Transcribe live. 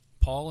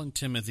Paul and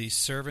Timothy,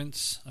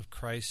 servants of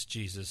Christ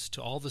Jesus,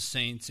 to all the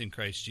saints in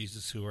Christ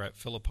Jesus who are at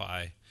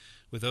Philippi,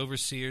 with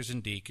overseers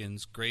and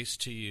deacons, grace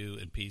to you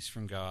and peace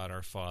from God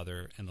our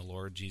Father and the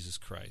Lord Jesus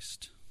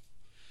Christ.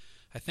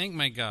 I thank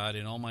my God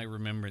in all my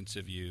remembrance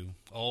of you,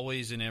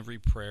 always in every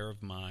prayer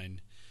of mine,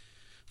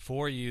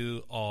 for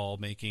you all,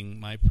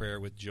 making my prayer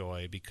with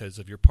joy because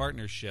of your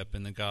partnership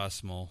in the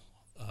gospel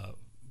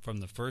from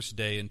the first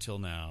day until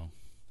now.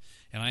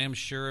 And I am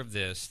sure of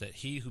this, that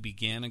he who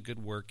began a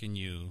good work in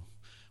you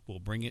will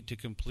bring it to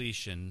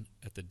completion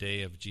at the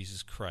day of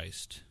Jesus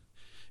Christ.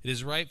 It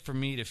is right for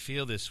me to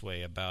feel this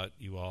way about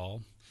you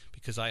all,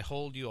 because I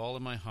hold you all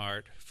in my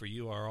heart, for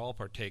you are all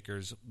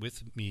partakers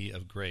with me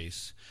of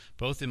grace,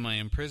 both in my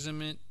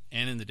imprisonment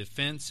and in the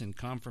defense and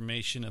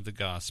confirmation of the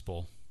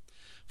gospel.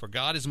 For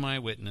God is my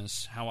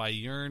witness, how I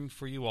yearn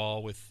for you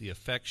all with the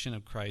affection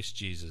of Christ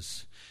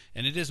Jesus.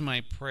 And it is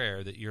my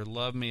prayer that your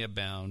love may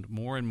abound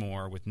more and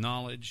more with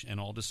knowledge and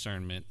all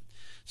discernment,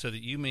 so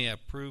that you may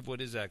approve what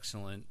is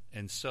excellent,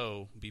 and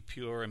so be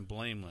pure and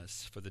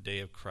blameless for the day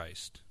of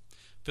Christ,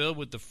 filled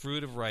with the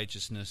fruit of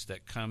righteousness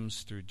that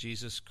comes through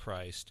Jesus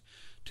Christ,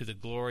 to the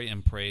glory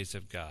and praise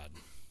of God.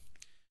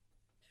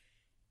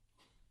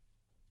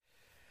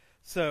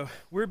 So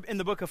we're in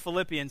the book of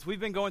Philippians. We've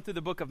been going through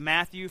the book of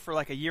Matthew for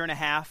like a year and a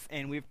half,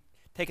 and we've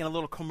taken a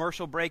little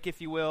commercial break, if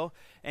you will,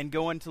 and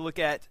going to look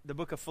at the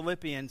book of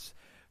Philippians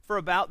for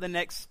about the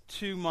next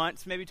 2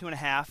 months, maybe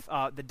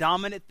 2.5. The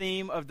dominant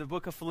theme of the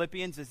book of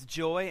Philippians is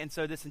joy, and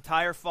so this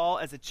entire fall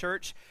as a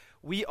church,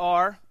 we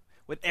are,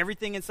 with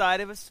everything inside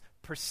of us,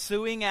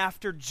 pursuing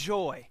after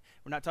joy.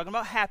 We're not talking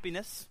about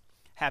happiness.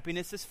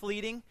 Happiness is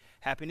fleeting.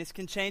 Happiness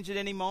can change at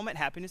any moment.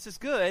 Happiness is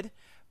good.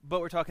 But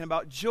we're talking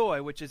about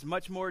joy, which is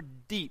much more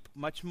deep,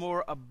 much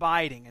more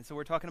abiding. And so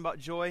we're talking about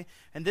joy.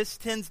 And this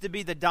tends to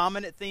be the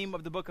dominant theme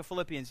of the book of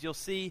Philippians. You'll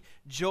see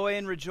joy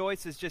and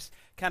rejoice is just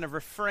kind of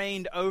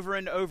refrained over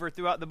and over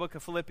throughout the book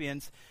of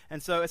Philippians.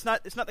 And so it's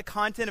not the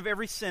content of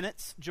every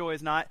sentence, joy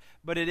is not,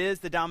 but it is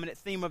the dominant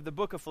theme of the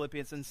book of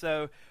Philippians. And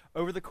so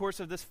over the course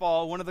of this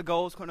fall, one of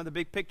the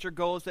big picture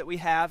goals that we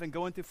have in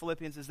going through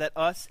Philippians is that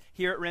us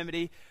here at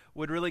Remedy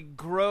would really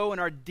grow in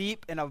our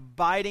deep and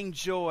abiding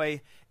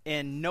joy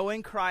in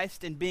knowing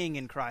Christ and being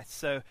in Christ.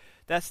 So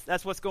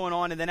that's what's going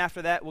on. And then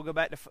after that, we'll go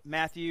back to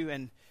Matthew.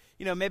 And,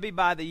 maybe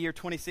by the year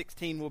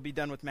 2016, we'll be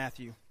done with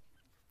Matthew.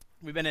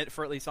 We've been at it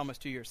for at least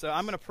almost 2 years. So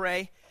I'm going to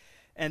pray,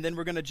 and then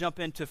we're going to jump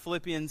into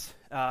Philippians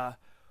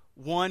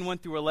 1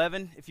 through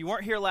 11. If you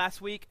weren't here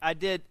last week, I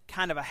did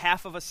kind of a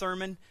half of a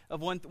sermon of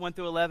 1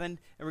 through 11, and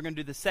we're going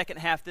to do the second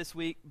half this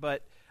week.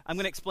 But I'm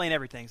going to explain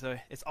everything, so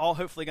it's all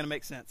hopefully going to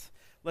make sense.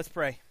 Let's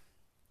pray.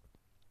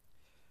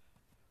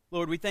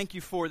 Lord, we thank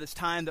you for this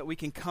time that we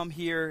can come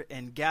here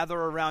and gather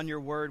around your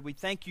word. We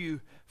thank you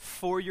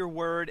for your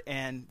word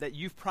and that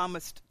you've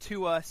promised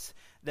to us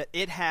that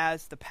it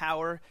has the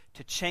power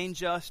to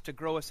change us, to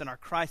grow us in our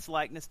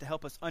Christ-likeness, to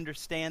help us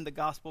understand the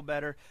gospel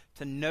better,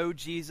 to know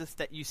Jesus,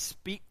 that you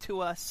speak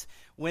to us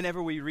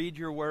whenever we read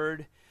your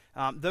word.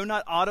 Though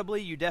not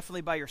audibly, you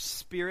definitely by your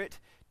Spirit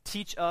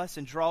teach us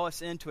and draw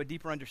us into a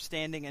deeper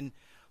understanding. And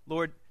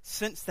Lord,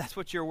 since that's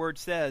what your word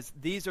says,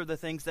 these are the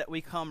things that we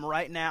come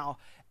right now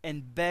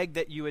and beg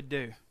that you would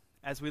do.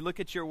 As we look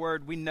at your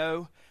word, we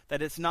know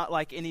that it's not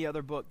like any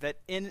other book, that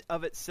in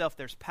of itself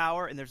there's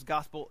power and there's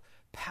gospel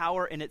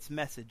power in its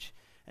message.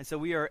 And so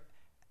we are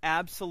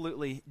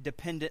absolutely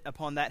dependent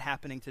upon that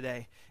happening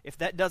today. If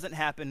that doesn't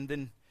happen,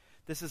 then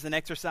this is an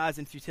exercise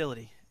in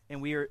futility.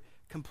 And we are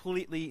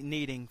completely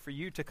needing for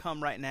you to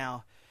come right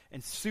now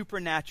and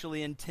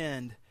supernaturally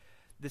intend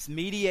this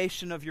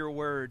mediation of your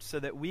word so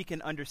that we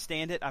can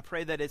understand it. I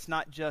pray that it's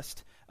not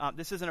just,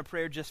 this isn't a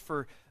prayer just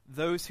for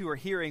those who are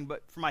hearing,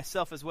 but for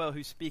myself as well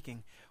who's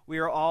speaking. We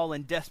are all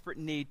in desperate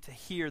need to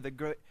hear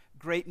the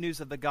great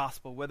news of the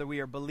gospel, whether we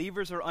are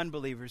believers or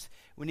unbelievers.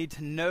 We need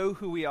to know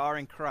who we are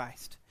in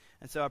Christ.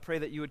 And so I pray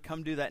that you would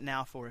come do that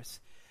now for us.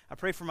 I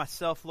pray for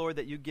myself, Lord,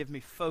 that you give me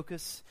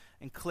focus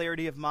and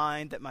clarity of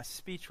mind, that my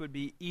speech would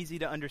be easy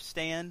to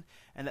understand,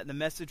 and that the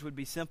message would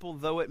be simple,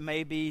 though it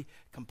may be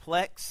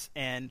complex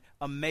and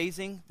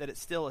amazing, that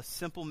it's still a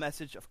simple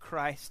message of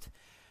Christ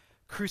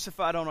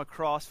crucified on a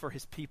cross for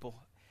his people.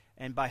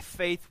 And by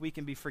faith, we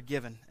can be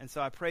forgiven. And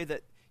so I pray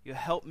that you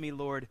help me,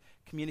 Lord,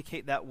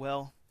 communicate that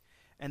well,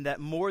 and that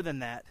more than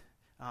that,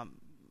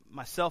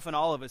 myself and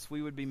all of us,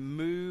 we would be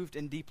moved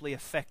and deeply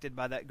affected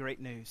by that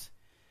great news.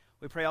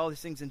 We pray all these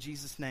things in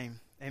Jesus'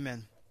 name.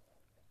 Amen.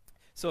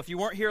 So if you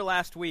weren't here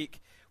last week,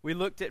 we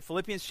looked at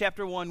Philippians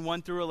chapter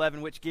 1 through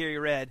 11, which Gary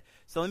read.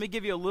 So let me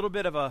give you a little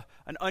bit of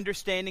an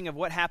understanding of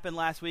what happened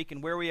last week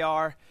and where we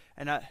are,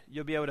 and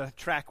you'll be able to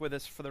track with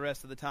us for the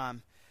rest of the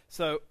time.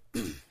 So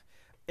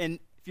if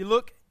you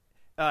look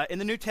in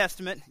the New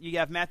Testament, you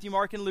have Matthew,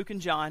 Mark, and Luke, and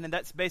John, and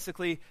that's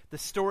basically the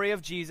story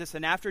of Jesus.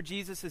 And after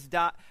Jesus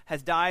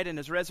has died and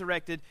is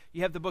resurrected,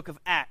 you have the book of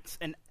Acts.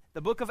 And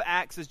the book of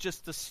Acts is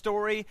just the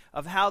story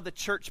of how the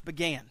church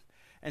began.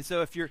 And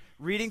so if you're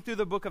reading through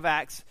the book of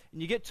Acts,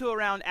 and you get to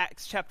around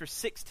Acts chapter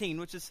 16,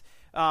 which is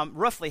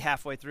roughly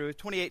halfway through,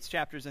 28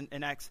 chapters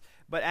in Acts.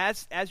 But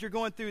as you're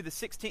going through the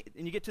 16th,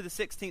 and you get to the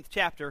 16th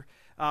chapter,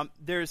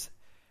 there's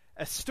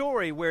a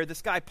story where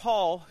this guy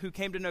Paul, who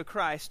came to know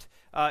Christ,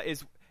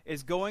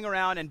 is going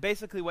around, and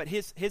basically what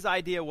his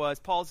idea was,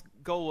 Paul's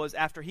goal was,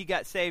 after he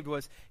got saved,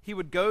 was he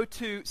would go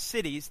to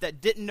cities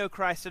that didn't know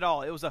Christ at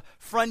all. It was a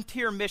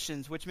frontier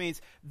missions, which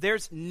means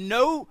there's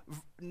no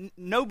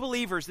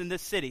believers in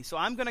this city. So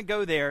I'm going to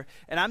go there,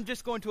 and I'm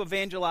just going to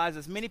evangelize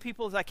as many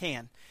people as I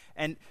can.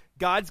 And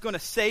God's going to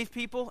save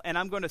people, and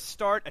I'm going to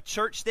start a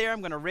church there.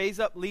 I'm going to raise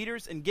up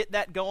leaders and get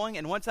that going.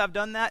 And once I've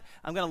done that,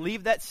 I'm going to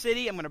leave that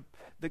city.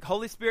 The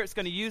Holy Spirit's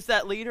going to use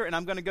that leader, and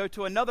I'm going to go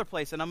to another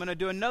place, and I'm going to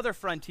do another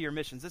frontier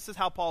missions. This is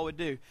how Paul would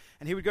do.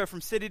 And he would go from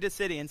city to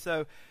city. And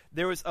so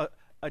there was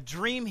a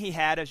dream he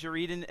had, as you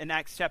read in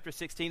Acts chapter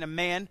 16. A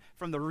man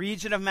from the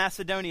region of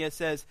Macedonia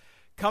says,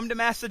 come to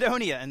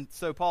Macedonia. And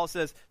so Paul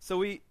says, so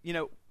we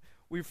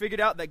figured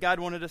out that God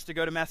wanted us to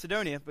go to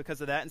Macedonia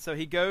because of that. And so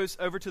he goes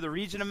over to the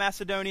region of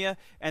Macedonia,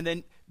 and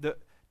then the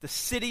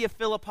city of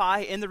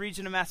Philippi in the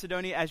region of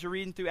Macedonia, as you're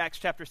reading through Acts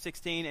chapter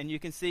 16, and you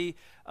can see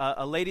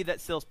a lady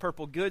that sells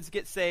purple goods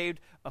get saved,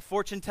 a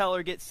fortune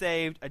teller gets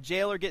saved, a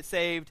jailer gets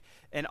saved,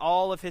 and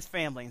all of his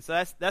family. And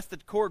so that's the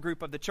core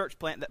group of the church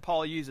plant that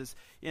Paul uses.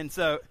 And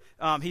so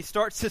he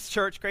starts this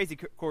church, crazy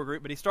core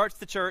group, but he starts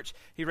the church,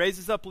 he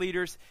raises up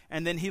leaders,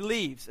 and then he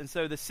leaves. And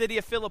so the city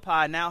of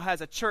Philippi now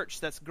has a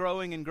church that's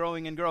growing and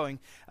growing and growing.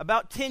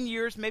 About 10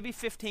 years, maybe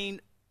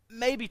 15,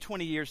 maybe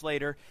 20 years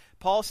later,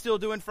 Paul's still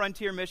doing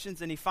frontier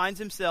missions, and he finds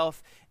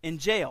himself in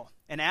jail.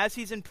 And as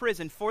he's in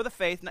prison for the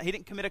faith, he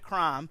didn't commit a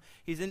crime,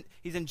 he's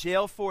in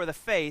jail for the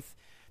faith,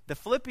 the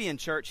Philippian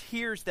church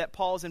hears that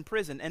Paul's in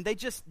prison, and they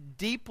just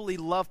deeply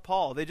love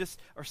Paul. They just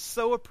are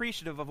so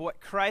appreciative of what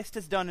Christ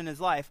has done in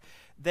his life.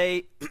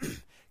 They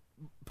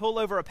pull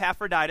over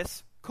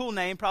Epaphroditus, cool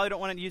name, probably don't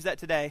want to use that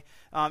today,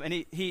 and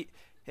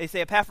they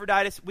say,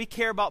 Epaphroditus, we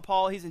care about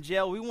Paul. He's in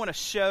jail. We want to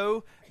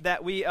show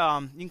that you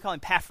can call him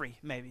Paphry,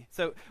 maybe.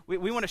 So we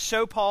want to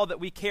show Paul that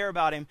we care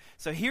about him.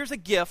 So here's a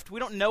gift. We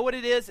don't know what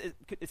it is.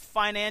 It's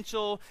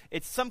financial.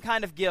 It's some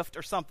kind of gift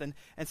or something.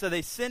 And so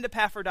they send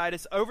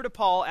Epaphroditus over to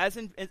Paul as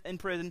in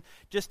prison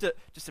just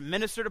to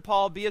minister to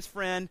Paul, be his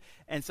friend.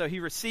 And so he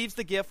receives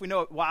the gift. We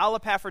know while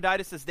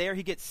Epaphroditus is there,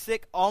 he gets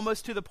sick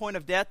almost to the point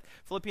of death.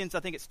 Philippians, I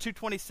think it's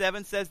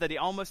 2:27 says that he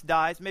almost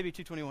dies. Maybe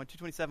 2:21,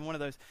 2:27, one of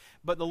those.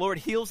 But the Lord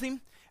heals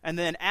him. And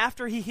then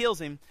after he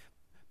heals him,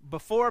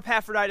 before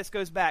Epaphroditus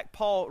goes back,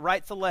 Paul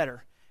writes a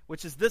letter,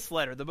 which is this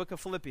letter, the book of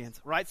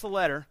Philippians, writes a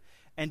letter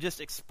and just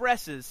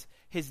expresses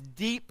his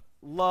deep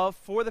love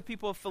for the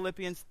people of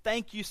Philippians.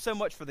 Thank you so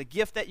much for the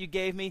gift that you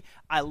gave me.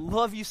 I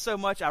love you so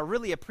much. I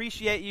really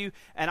appreciate you,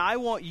 and I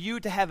want you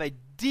to have a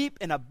deep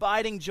and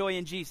abiding joy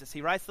in Jesus.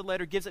 He writes the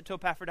letter, gives it to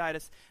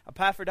Epaphroditus.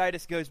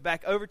 Epaphroditus goes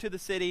back over to the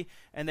city,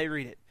 and they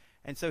read it.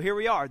 And so here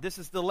we are. This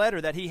is the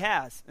letter that he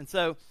has. And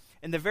so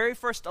in the very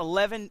first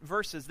 11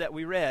 verses that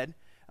we read,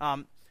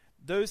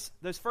 those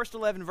first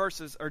 11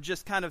 verses are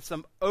just kind of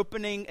some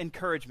opening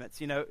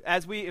encouragements. You know,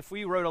 if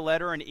we wrote a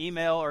letter or an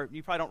email, or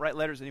you probably don't write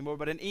letters anymore,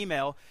 but an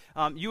email,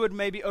 you would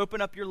maybe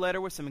open up your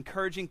letter with some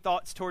encouraging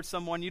thoughts towards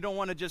someone. You don't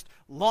want to just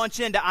launch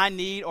into I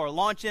need or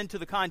launch into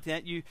the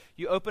content. You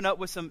open up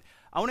with some,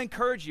 I want to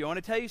encourage you. I want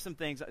to tell you some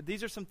things.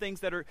 These are some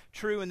things that are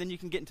true, and then you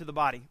can get into the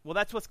body. Well,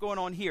 that's what's going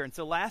on here. And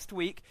so last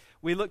week,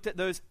 we looked at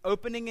those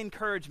opening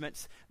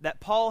encouragements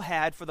that Paul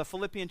had for the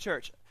Philippian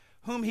church,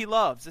 whom he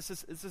loves. This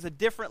is a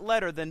different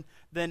letter than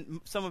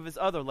some of his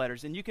other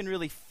letters. And you can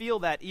really feel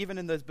that even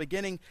in those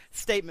beginning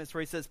statements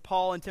where he says,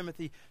 Paul and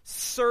Timothy,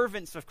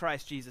 servants of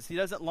Christ Jesus. He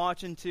doesn't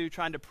launch into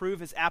trying to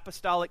prove his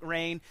apostolic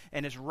reign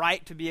and his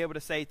right to be able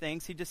to say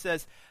things. He just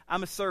says,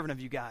 I'm a servant of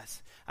you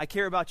guys. I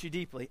care about you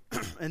deeply.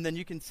 And then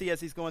you can see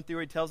as he's going through,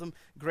 he tells them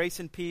grace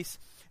and peace.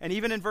 And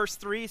even in verse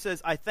 3, he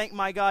says, I thank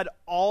my God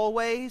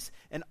always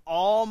in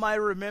all my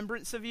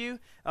remembrance of you.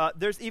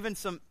 There's even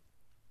some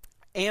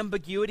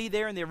ambiguity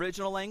there in the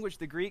original language,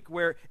 the Greek,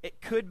 where it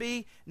could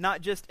be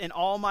not just in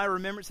all my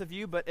remembrance of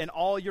you, but in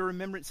all your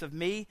remembrance of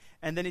me.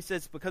 And then he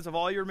says, because of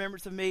all your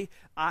remembrance of me,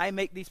 I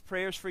make these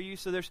prayers for you.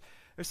 So there's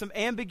some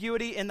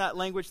ambiguity in that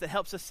language that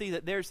helps us see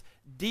that there's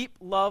deep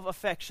love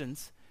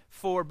affections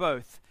for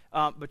both,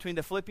 between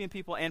the Philippian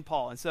people and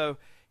Paul. And so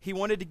he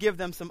wanted to give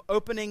them some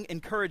opening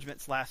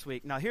encouragements last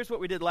week. Now, here's what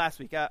we did last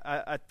week.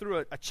 I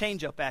threw a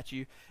change up at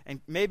you,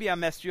 and maybe I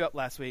messed you up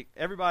last week.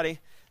 Everybody,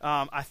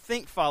 I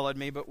think, followed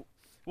me, but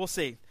we'll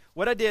see.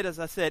 What I did is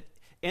I said,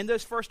 in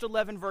those first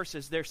 11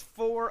 verses, there's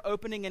 4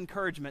 opening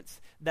encouragements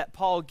that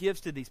Paul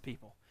gives to these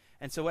people.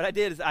 And so what I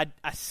did is I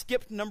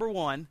skipped number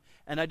 1,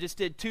 and I just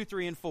did 2,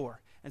 3, and 4.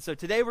 And so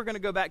today we're going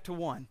to go back to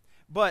 1.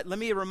 But let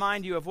me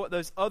remind you of what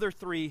those other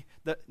 3,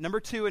 the number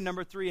 2 and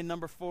number 3 and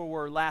number 4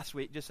 were last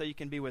week, just so you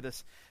can be with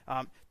us.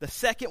 The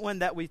second one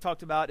that we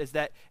talked about is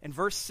that in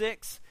verse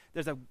 6,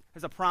 there's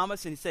a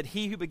promise, and he said,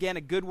 he who began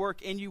a good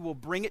work in you will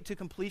bring it to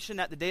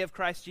completion at the day of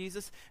Christ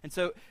Jesus. And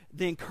so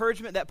the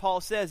encouragement that Paul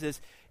says is,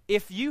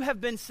 if you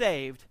have been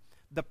saved,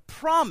 the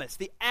promise,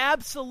 the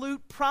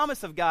absolute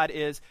promise of God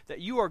is that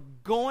you are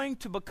going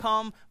to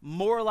become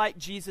more like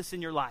Jesus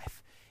in your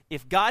life.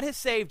 If God has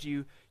saved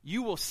you,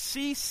 you will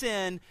see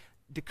sin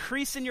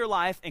decrease in your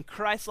life and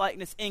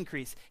Christ-likeness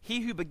increase. He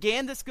who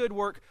began this good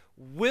work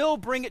will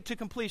bring it to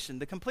completion.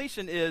 The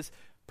completion is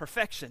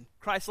perfection,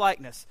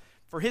 Christ-likeness,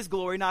 for his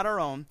glory, not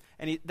our own.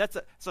 And it's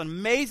an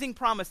amazing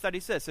promise that he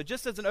says. So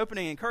just as an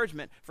opening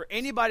encouragement for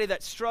anybody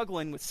that's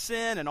struggling with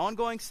sin and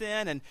ongoing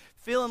sin and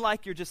feeling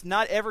like you're just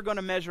not ever going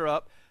to measure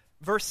up,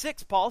 verse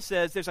 6, Paul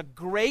says there's a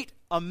great,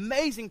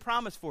 amazing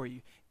promise for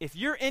you. If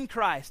you're in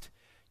Christ,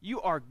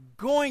 you are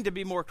going to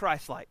be more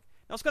Christ-like.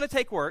 Now, it's going to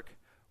take work.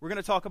 We're going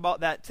to talk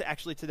about that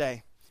actually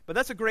today. But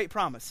that's a great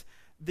promise.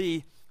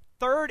 The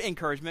third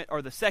encouragement,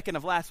 or the second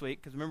of last week,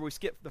 because remember we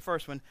skipped the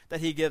first one that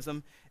he gives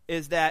them,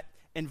 is that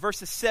in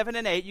verses 7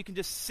 and 8, you can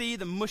just see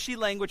the mushy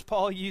language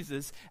Paul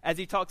uses as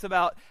he talks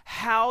about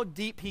how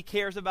deep he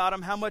cares about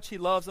them, how much he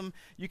loves them.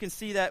 You can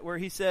see that where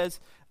he says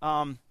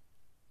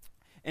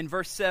in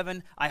verse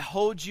 7, I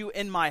hold you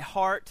in my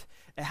heart,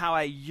 and how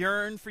I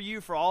yearn for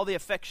you for all the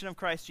affection of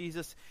Christ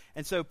Jesus.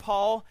 And so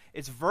Paul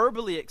is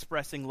verbally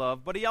expressing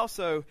love, but he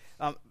also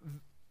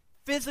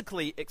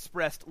physically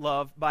expressed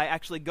love by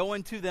actually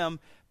going to them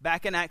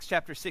back in Acts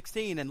chapter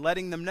 16 and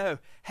letting them know,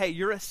 hey,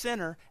 you're a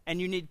sinner and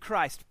you need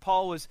Christ.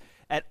 Paul was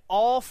at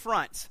all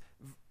fronts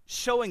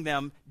showing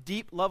them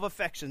deep love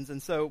affections,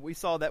 and so we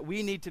saw that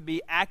we need to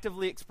be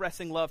actively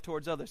expressing love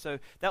towards others. So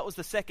that was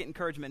the second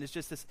encouragement, is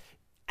just this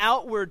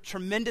outward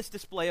tremendous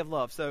display of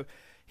love. So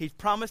he's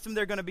promised them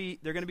they're going to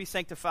be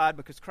sanctified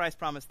because Christ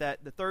promised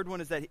that. The third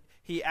one is that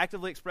he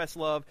actively expressed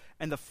love.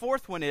 And the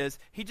fourth one is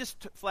he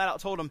just flat out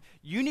told them,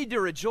 you need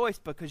to rejoice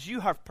because you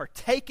have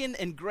partaken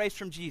in grace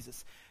from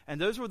Jesus.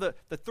 And those were the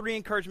three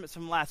encouragements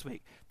from last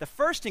week. The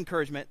first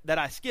encouragement that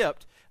I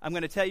skipped, I'm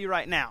going to tell you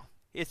right now.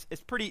 It's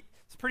pretty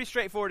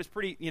straightforward. It's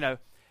pretty, you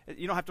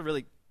don't have to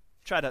really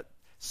try to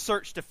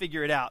search to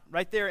figure it out.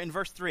 Right there in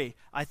verse 3,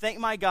 I thank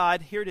my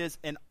God, here it is,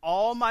 in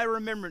all my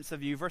remembrance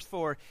of you. Verse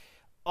 4,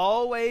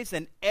 always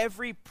in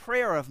every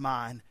prayer of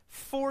mine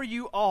for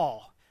you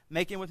all,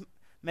 making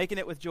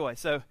it with joy.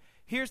 So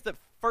here's the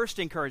first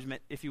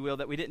encouragement, if you will,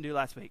 that we didn't do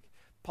last week.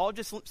 Paul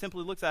just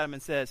simply looks at him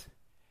and says,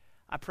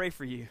 I pray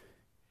for you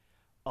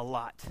a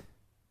lot.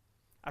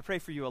 I pray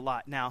for you a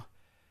lot. Now,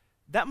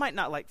 that might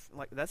not like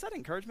that's not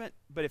encouragement,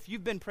 but if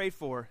you've been prayed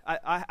for,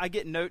 I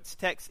get notes,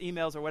 texts,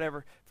 emails, or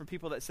whatever from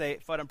people that say,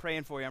 Fudd, I'm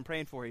praying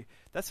for you.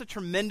 That's a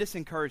tremendous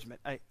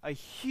encouragement, a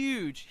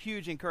huge,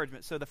 huge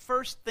encouragement. So the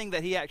first thing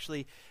that he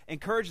actually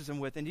encourages them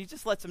with, and he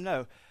just lets them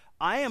know,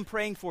 I am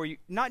praying for you,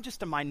 not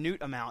just a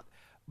minute amount,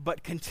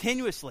 but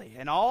continuously.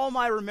 In all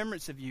my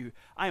remembrance of you,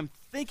 I am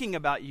thinking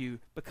about you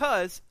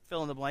because,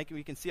 fill in the blank, and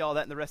we can see all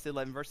that in the rest of the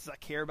 11 verses. I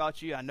care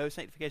about you. I know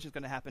sanctification is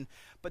going to happen.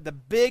 But the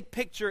big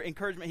picture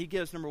encouragement he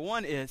gives, number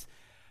one, is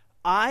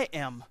I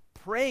am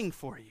praying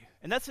for you.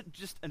 And that's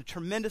just a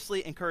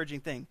tremendously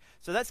encouraging thing.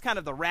 So that's kind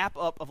of the wrap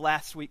up of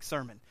last week's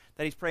sermon,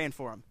 that he's praying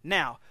for them.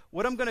 Now,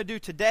 what I'm going to do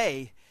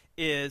today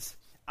is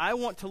I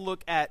want to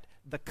look at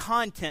the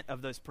content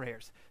of those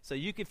prayers. So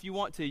if you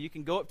want to, you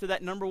can go up to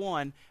that number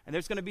 1, and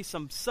there's going to be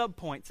some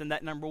subpoints in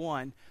that number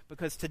 1,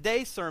 because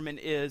today's sermon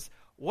is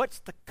what's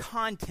the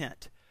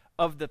content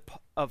of the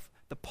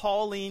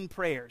Pauline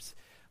prayers.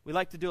 We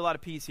like to do a lot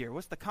of P's here.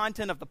 What's the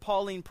content of the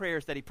Pauline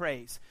prayers that he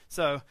prays?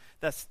 So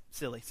that's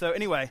silly. So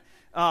anyway,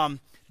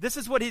 this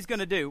is what he's going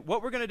to do.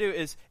 What we're going to do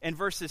is in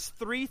verses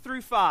 3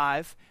 through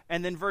 5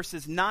 and then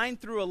verses 9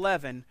 through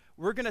 11,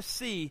 we're going to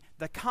see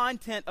the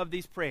content of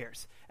these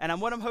prayers. And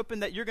what I'm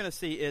hoping that you're going to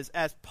see is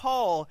as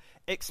Paul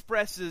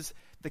expresses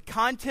the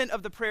content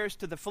of the prayers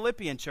to the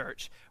Philippian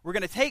church, we're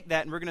going to take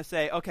that and we're going to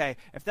say, okay,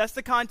 if that's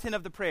the content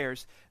of the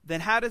prayers,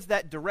 then how does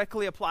that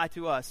directly apply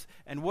to us?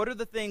 And what are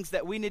the things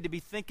that we need to be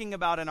thinking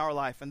about in our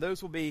life? And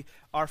those will be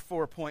our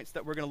 4 points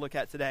that we're going to look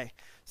at today.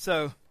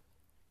 So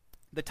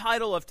the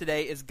title of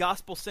today is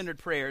Gospel-Centered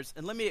Prayers.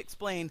 And let me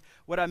explain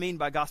what I mean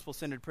by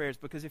gospel-centered prayers,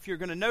 because if you're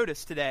going to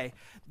notice today,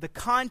 the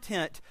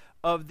content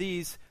of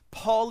these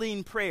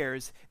Pauline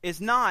prayers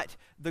is not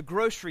the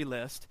grocery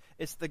list.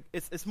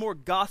 It's more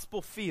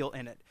gospel feel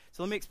in it.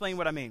 So let me explain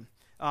what I mean.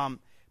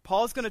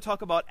 Paul's going to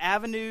talk about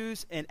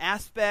avenues and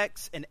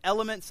aspects and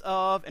elements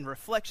of and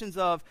reflections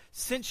of,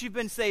 since you've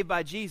been saved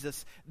by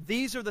Jesus,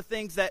 these are the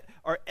things that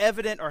are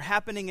evident or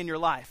happening in your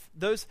life.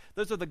 Those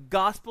are the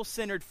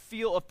gospel-centered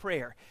feel of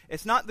prayer.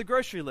 It's not the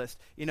grocery list.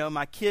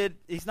 My kid,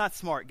 he's not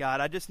smart, God.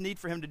 I just need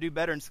for him to do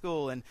better in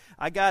school, and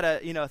I got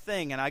a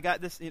thing, and I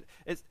got this.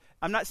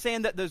 I'm not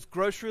saying that those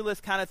grocery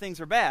list kind of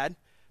things are bad.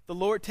 The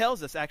Lord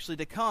tells us actually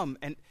to come,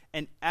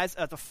 and as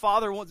a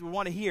father would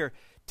want to hear,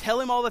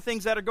 tell him all the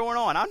things that are going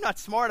on. I'm not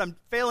smart. I'm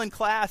failing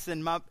class,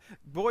 and my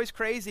boy's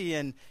crazy,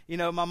 and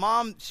my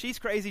mom, she's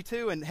crazy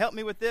too, and help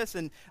me with this,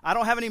 and I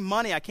don't have any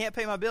money. I can't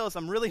pay my bills.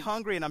 I'm really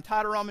hungry, and I'm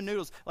tired of ramen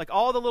noodles. Like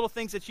all the little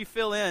things that you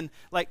fill in,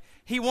 like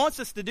he wants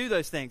us to do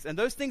those things, and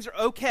those things are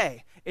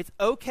okay. It's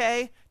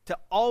okay to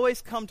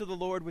always come to the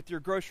Lord with your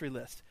grocery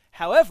list.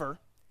 However,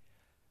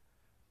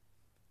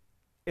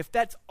 if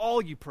that's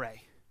all you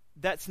pray,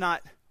 that's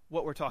not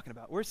what we're talking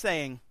about. We're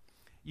saying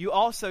you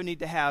also need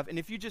to have, and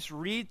if you just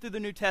read through the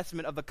New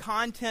Testament of the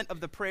content of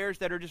the prayers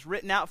that are just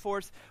written out for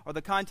us, or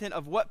the content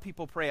of what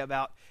people pray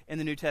about in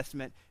the New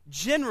Testament,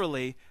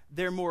 generally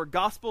they're more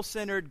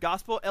gospel-centered,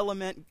 gospel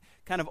element,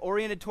 kind of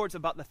oriented towards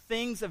about the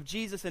things of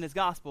Jesus and his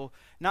gospel,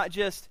 not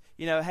just,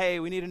 hey,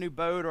 we need a new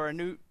boat or a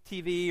new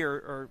TV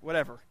or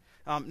whatever.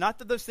 Not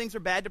that those things are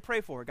bad to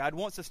pray for. God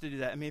wants us to do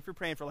that. I mean, if you're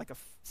praying for like a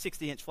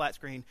 60-inch flat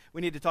screen,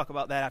 we need to talk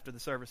about that after the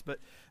service. But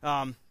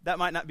that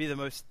might not be the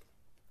most,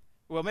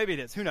 well, maybe it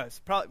is. Who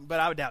knows? Probably, but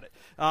I would doubt it.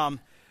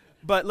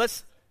 But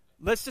let's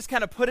just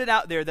kind of put it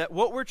out there that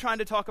what we're trying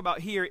to talk about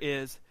here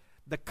is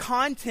the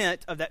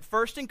content of that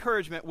first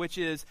encouragement, which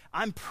is,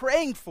 I'm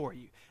praying for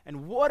you.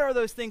 And what are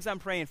those things I'm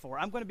praying for?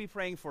 I'm going to be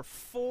praying for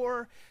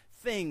 4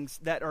 things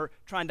that are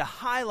trying to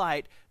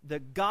highlight the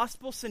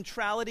gospel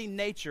centrality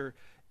nature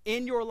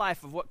in your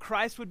life of what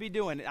Christ would be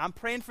doing. I'm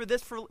praying for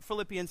this for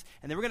Philippians,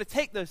 and then we're going to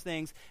take those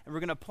things and we're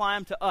going to apply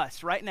them to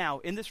us right now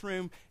in this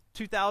room,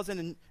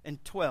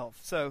 2012.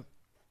 So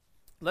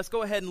let's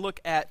go ahead and look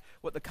at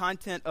what the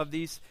content of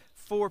these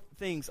 4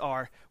 things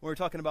are when we're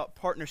talking about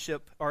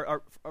partnership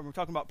or we're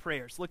talking about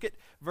prayers. Look at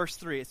verse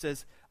 3. It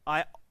says,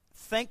 I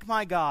thank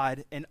my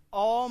God in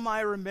all my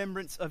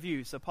remembrance of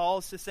you. So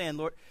Paul's just saying,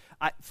 Lord,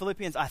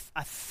 Philippians, I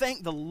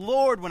thank the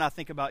Lord when I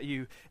think about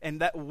you and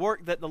that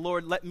work that the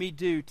Lord let me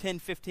do 10,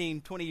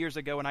 15, 20 years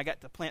ago when I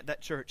got to plant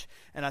that church.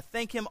 And I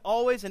thank him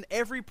always in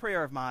every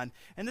prayer of mine.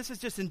 And this is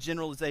just in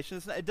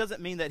generalization. It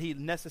doesn't mean that he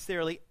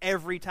necessarily,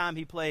 every time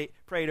he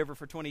prayed over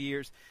for 20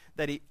 years,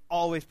 that he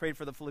always prayed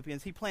for the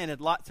Philippians. He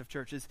planted lots of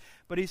churches.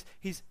 But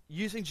he's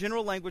using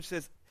general language,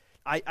 says,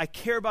 I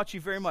care about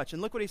you very much.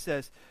 And look what he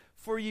says,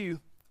 for you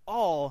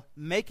all,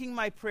 making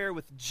my prayer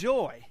with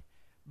joy,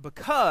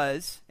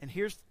 because, and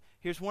here's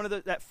one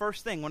of that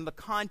first thing, one of the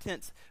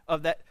contents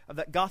of that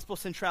gospel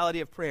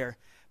centrality of prayer,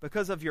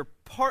 because of your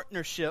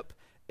partnership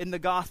in the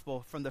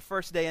gospel from the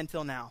first day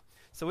until now.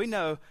 So we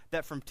know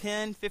that from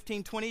 10,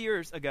 15, 20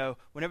 years ago,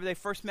 whenever they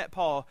first met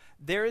Paul,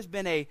 there has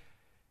been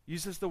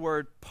uses the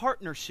word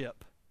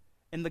partnership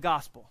in the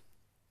gospel.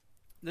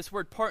 This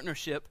word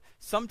partnership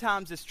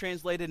sometimes is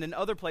translated in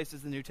other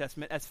places in the New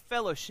Testament as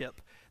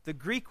fellowship. The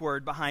Greek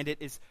word behind it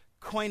is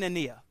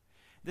koinonia.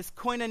 This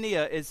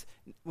koinonia is,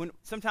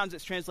 sometimes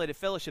it's translated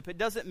fellowship. It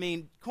doesn't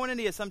mean,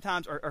 koinonia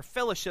sometimes, or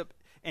fellowship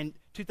in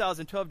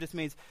 2012 just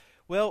means,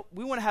 well,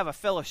 we want to have a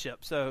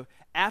fellowship. So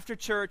after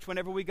church,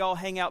 whenever we go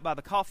hang out by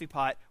the coffee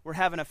pot, we're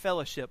having a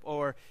fellowship.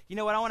 Or, you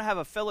know what, I want to have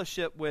a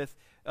fellowship with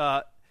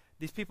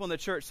these people in the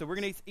church. So we're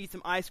going to eat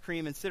some ice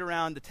cream and sit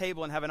around the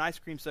table and have an ice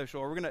cream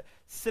social. Or we're going to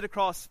sit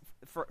across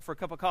for a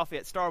cup of coffee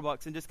at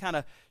Starbucks and just kind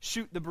of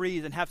shoot the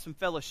breeze and have some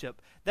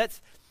fellowship.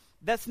 That's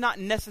not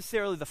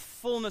necessarily the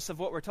fullness of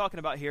what we're talking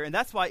about here. And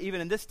that's why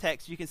even in this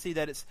text, you can see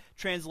that it's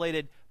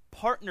translated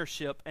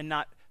partnership and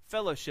not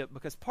fellowship.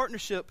 Because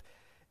partnership,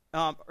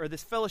 or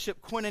this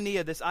fellowship,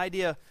 koinonia, this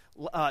idea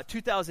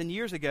 2,000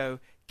 years ago,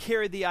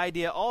 carried the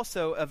idea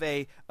also of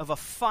a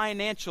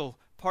financial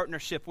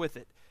partnership with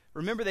it.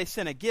 Remember, they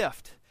sent a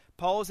gift.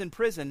 Paul was in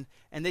prison,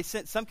 and they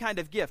sent some kind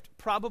of gift,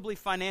 probably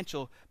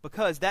financial,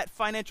 because that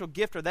financial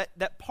gift or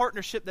that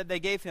partnership that they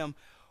gave him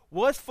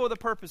was for the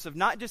purpose of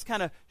not just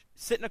kind of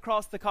sitting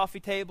across the coffee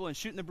table and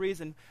shooting the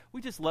breeze, and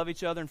we just love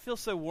each other and feel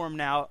so warm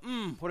now.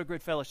 What a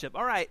great fellowship.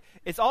 All right,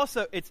 it's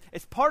also, it's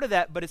part of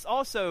that, but it's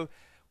also,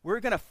 we're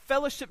going to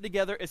fellowship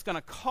together. It's going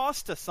to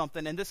cost us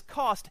something, and this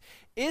cost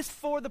is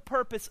for the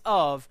purpose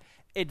of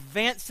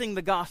advancing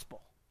the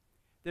gospel.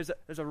 There's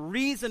a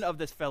reason of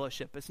this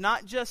fellowship. It's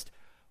not just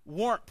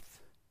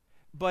warmth,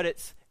 but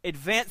it's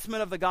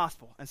advancement of the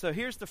gospel. And so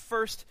here's the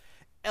first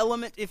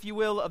element, if you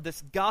will, of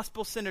this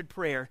gospel-centered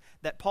prayer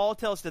that Paul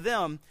tells to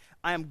them.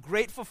 I am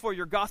grateful for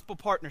your gospel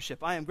partnership.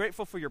 I am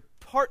grateful for your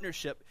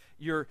partnership,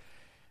 your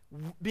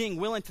being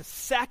willing to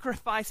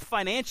sacrifice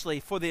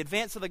financially for the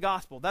advance of the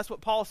gospel. That's what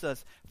Paul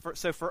says.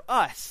 So for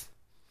us,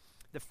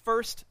 the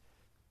first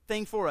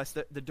thing for us,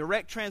 the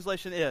direct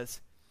translation is,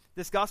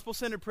 this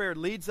gospel-centered prayer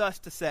leads us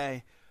to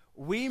say,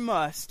 we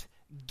must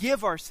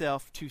give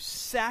ourselves to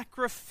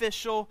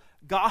sacrificial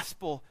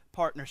gospel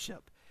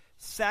partnership.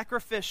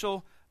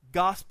 Sacrificial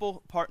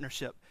gospel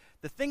partnership.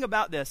 The thing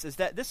about this is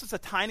that this is a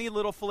tiny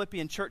little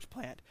Philippian church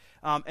plant.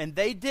 And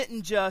they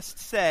didn't just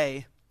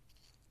say,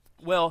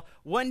 well,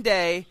 one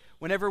day,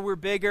 whenever we're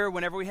bigger,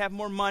 whenever we have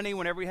more money,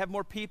 whenever we have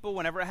more people,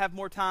 whenever I have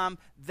more time,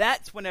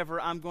 that's whenever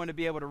I'm going to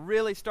be able to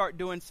really start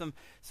doing some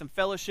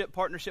fellowship,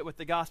 partnership with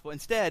the gospel.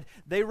 Instead,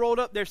 they rolled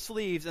up their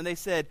sleeves and they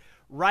said,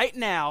 right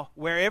now,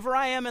 wherever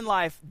I am in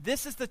life,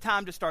 this is the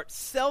time to start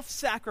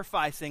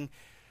self-sacrificing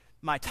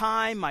my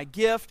time, my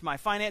gift, my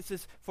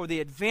finances for the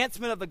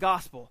advancement of the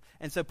gospel.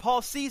 And so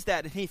Paul sees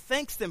that and he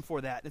thanks them for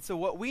that. And so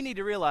what we need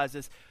to realize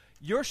is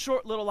your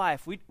short little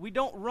life, we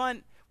don't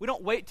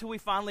wait till we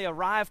finally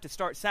arrive to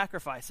start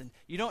sacrificing.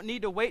 You don't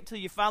need to wait till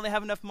you finally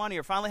have enough money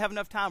or finally have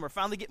enough time or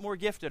finally get more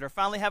gifted or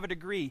finally have a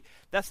degree.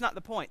 That's not the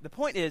point. The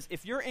point is,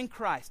 if you're in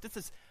Christ, this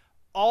is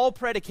all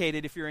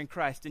predicated if you're in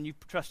Christ and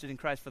you've trusted in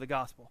Christ for the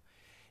gospel.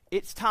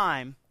 It's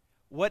time,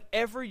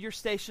 whatever your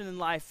station in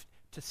life,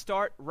 to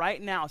start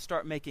right now,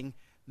 start making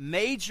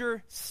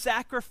major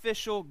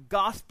sacrificial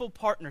gospel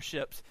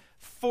partnerships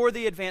for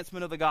the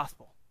advancement of the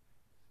gospel.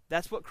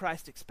 That's what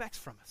Christ expects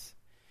from us.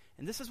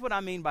 And this is what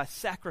I mean by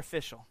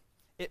sacrificial.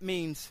 It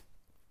means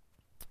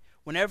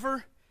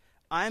whenever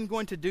I'm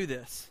going to do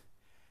this,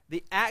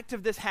 the act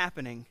of this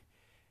happening,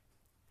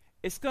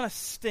 it's going to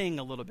sting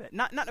a little bit.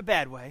 Not in a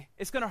bad way.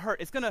 It's going to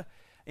hurt. It's going to,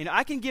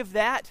 I can give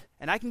that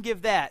and I can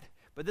give that.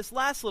 But this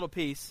last little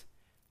piece,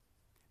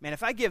 man,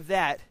 if I give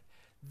that,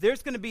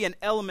 there's going to be an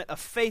element of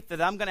faith that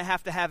I'm going to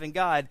have in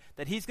God,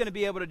 that he's going to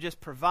be able to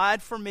just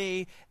provide for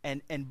me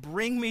and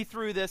bring me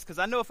through this. Because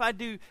I know if I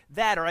do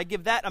that, or I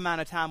give that amount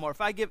of time, or if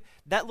I give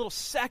that little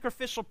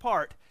sacrificial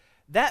part,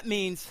 that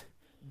means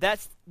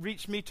that's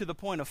reached me to the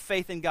point of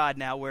faith in God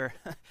now where,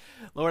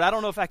 Lord, I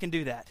don't know if I can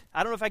do that.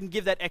 I don't know if I can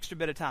give that extra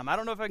bit of time. I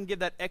don't know if I can give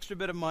that extra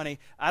bit of money.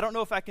 I don't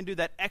know if I can do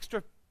that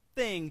extra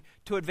thing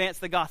to advance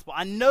the gospel.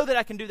 I know that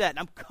I can do that, and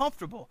I'm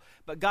comfortable.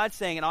 But God's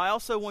saying, and I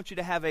also want you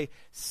to have a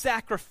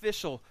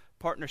sacrificial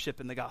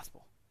partnership in the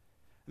gospel.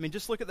 I mean,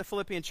 just look at the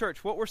Philippian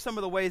church. What were some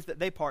of the ways that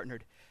they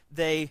partnered?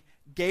 They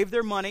gave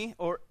their money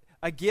or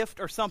a gift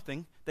or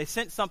something. They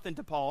sent something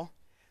to Paul.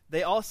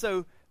 They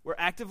also were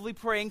actively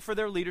praying for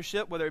their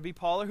leadership, whether it be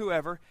Paul or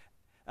whoever.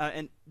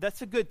 And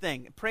that's a good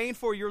thing. Praying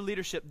for your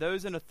leadership,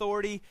 those in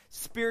authority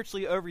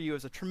spiritually over you,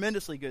 is a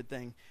tremendously good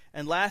thing.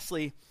 And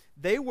lastly,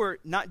 they were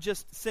not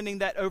just sending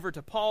that over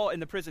to Paul in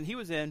the prison he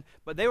was in,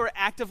 but they were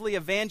actively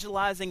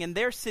evangelizing in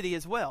their city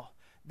as well.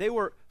 They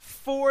were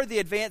for the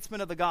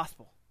advancement of the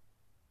gospel.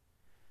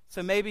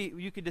 So maybe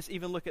you could just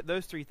even look at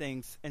those three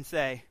things and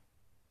say,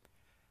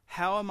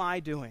 how am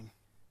I doing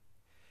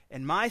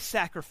in my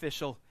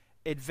sacrificial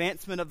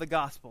advancement of the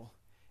gospel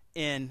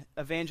in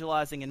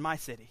evangelizing in my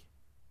city?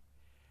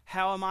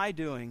 How am I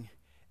doing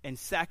in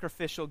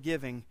sacrificial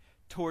giving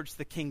towards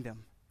the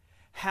kingdom?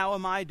 How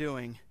am I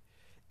doing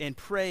in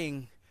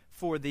praying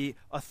for the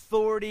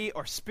authority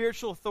or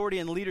spiritual authority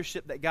and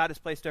leadership that God has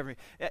placed over me?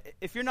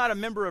 If you're not a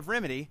member of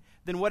Remedy,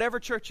 then whatever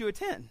church you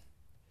attend.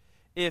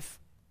 If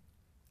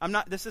I'm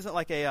not, this isn't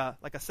like a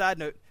side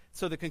note.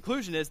 So the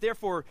conclusion is,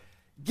 therefore,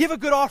 give a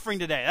good offering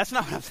today. That's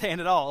not what I'm saying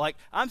at all. Like,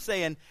 I'm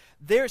saying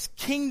there's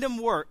kingdom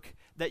work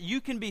that you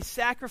can be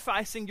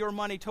sacrificing your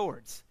money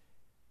towards.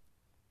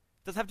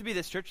 It doesn't have to be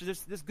this church.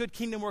 There's good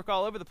kingdom work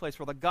all over the place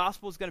where the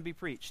gospel is going to be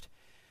preached.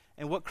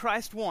 And what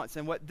Christ wants,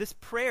 and what this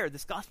prayer,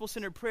 this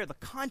gospel-centered prayer, the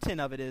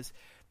content of it is,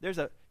 there's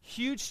a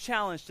huge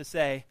challenge to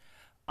say,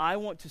 I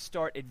want to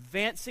start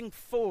advancing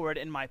forward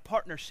in my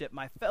partnership,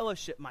 my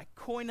fellowship, my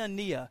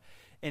koinonia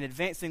in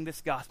advancing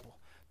this gospel.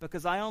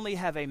 Because I only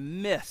have a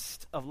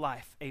mist of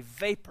life, a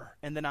vapor,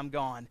 and then I'm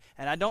gone.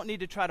 And I don't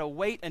need to try to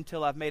wait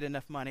until I've made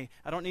enough money.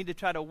 I don't need to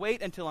try to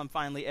wait until I'm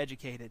finally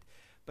educated.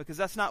 Because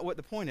that's not what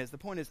the point is. The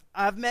point is,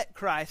 I've met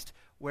Christ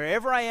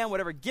wherever I am,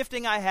 whatever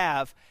gifting I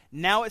have.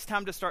 Now it's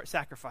time to start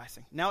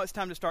sacrificing. Now it's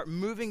time to start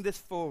moving this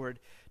forward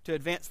to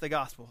advance the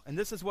gospel. And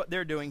this is what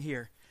they're doing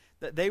here,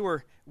 that they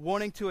were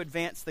wanting to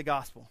advance the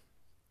gospel.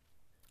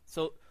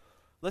 So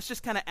let's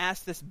just kind of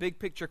ask this big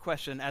picture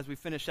question as we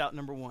finish out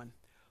number 1.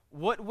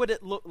 What would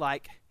it look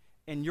like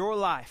in your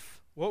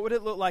life? What would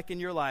it look like in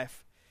your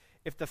life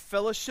if the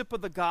fellowship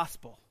of the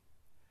gospel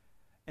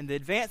and the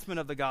advancement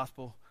of the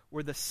gospel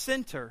were the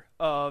center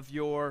of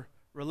your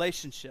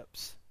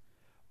relationships,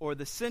 or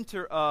the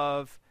center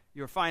of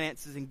your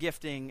finances and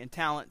gifting and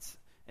talents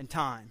and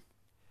time?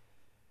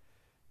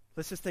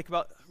 Let's just think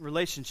about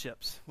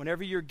relationships.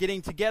 Whenever you're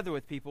getting together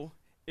with people,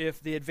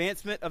 if the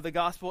advancement of the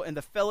gospel and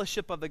the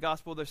fellowship of the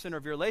gospel are the center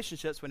of your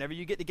relationships, whenever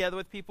you get together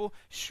with people,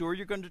 sure,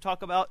 you're going to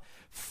talk about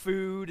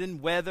food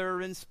and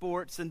weather and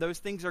sports, and those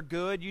things are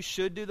good. You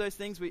should do those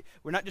things.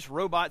 We're not just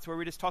robots where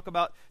we just talk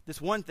about this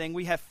one thing.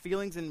 We have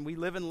feelings, and we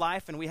live in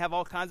life, and we have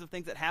all kinds of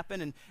things that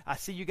happen, and I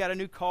see you got a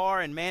new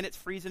car, and man, it's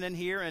freezing in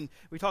here, and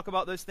we talk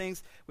about those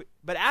things.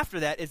 But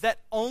after that, is that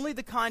only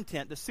the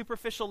content, the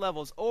superficial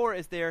levels, or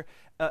is there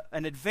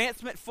an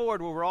advancement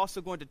forward where we're also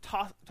going to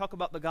talk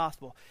about the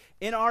gospel?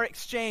 In our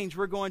exchange,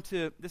 we're going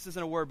to, this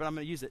isn't a word, but I'm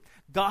going to use it,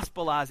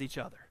 gospelize each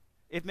other.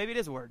 If maybe it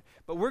is a word.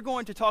 But we're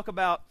going to talk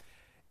about,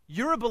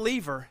 you're a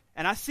believer,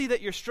 and I see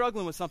that you're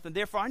struggling with something.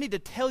 Therefore, I need to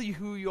tell you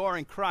who you are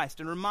in Christ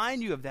and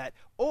remind you of that.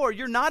 Or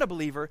you're not a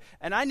believer,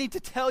 and I need to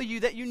tell you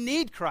that you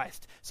need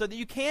Christ so that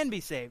you can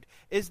be saved.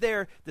 Is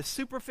there the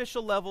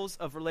superficial levels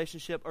of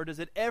relationship, or does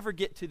it ever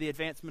get to the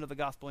advancement of the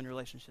gospel in your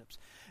relationships?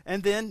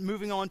 And then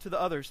moving on to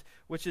the others,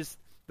 which is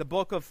the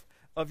bulk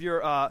of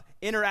your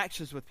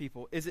interactions with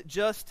people. Is it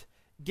just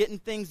getting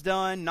things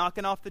done,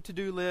 knocking off the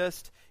to-do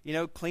list,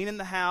 cleaning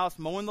the house,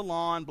 mowing the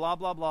lawn, blah,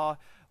 blah, blah?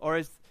 Or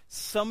is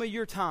some of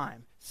your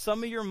time,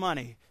 some of your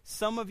money,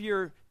 some of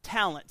your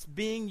talents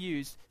being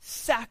used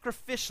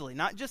sacrificially?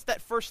 Not just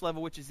that first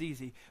level, which is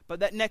easy,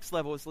 but that next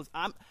level is,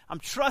 I'm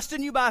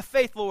trusting you by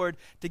faith, Lord,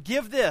 to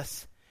give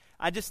this.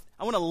 I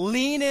want to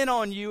lean in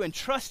on you and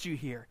trust you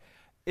here.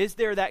 Is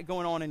there that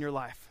going on in your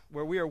life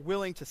where we are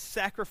willing to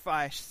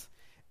sacrifice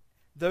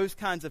those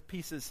kinds of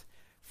pieces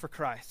for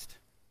Christ?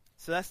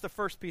 So that's the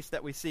first piece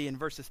that we see in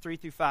verses 3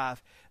 through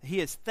 5.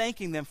 He is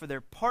thanking them for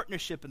their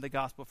partnership in the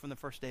gospel from the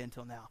first day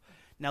until now.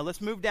 Now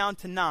let's move down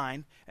to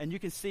 9, and you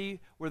can see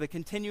where the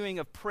continuing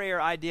of prayer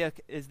idea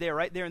is there,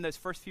 right there in those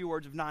first few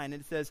words of 9.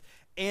 And it says,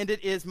 and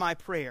it is my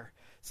prayer.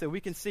 So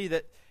we can see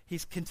that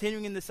he's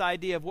continuing in this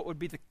idea of what would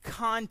be the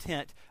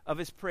content of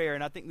his prayer.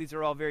 And I think these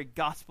are all very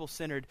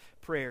gospel-centered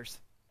prayers.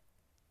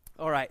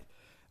 All right.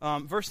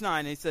 Verse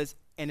 9, he says,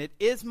 and it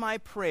is my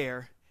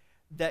prayer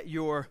that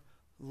your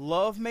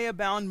love may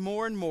abound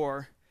more and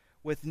more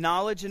with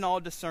knowledge and all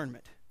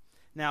discernment.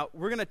 Now,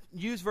 we're going to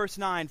use verse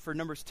 9 for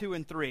numbers 2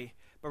 and 3,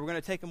 but we're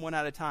going to take them one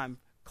at a time,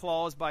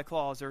 clause by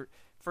clause, or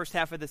first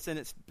half of the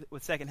sentence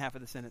with second half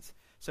of the sentence.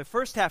 So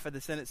first half of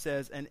the sentence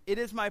says, and it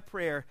is my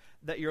prayer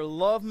that your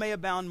love may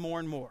abound more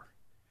and more.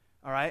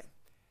 All right?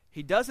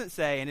 He doesn't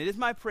say, and it is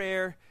my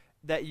prayer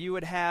that you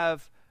would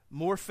have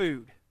more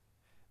food,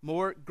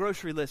 more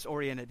grocery list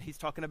oriented. He's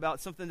talking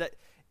about something that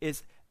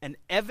is an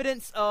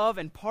evidence of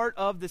and part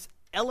of this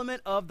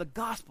element of the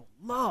gospel,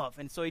 love.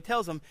 And so he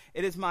tells them,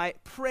 it is my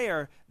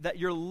prayer that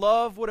your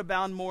love would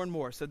abound more and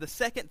more. So the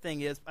second thing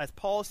is, as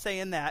Paul's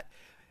saying that,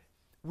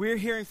 we're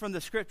hearing from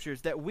the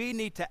scriptures that we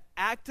need to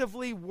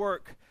actively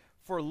work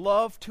for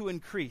love to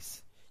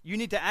increase. You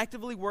need to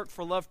actively work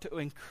for love to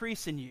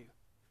increase in you.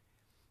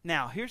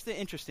 Now, here's the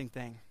interesting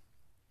thing.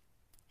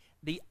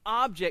 The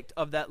object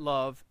of that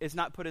love is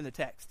not put in the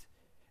text.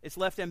 It's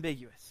left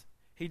ambiguous.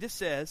 He just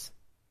says,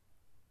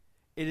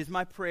 it is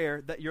my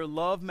prayer that your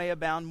love may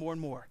abound more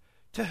and more.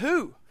 To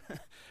who?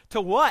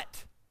 To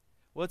what?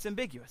 Well, it's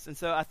ambiguous. And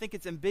so I think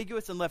it's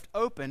ambiguous and left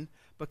open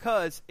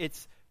because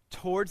it's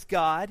towards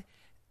God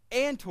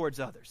and towards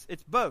others.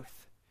 It's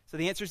both. So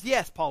the answer is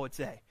yes, Paul would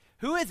say.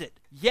 Who is it?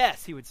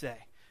 Yes, he would say.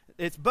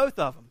 It's both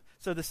of them.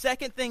 So the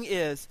second thing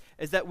is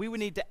that we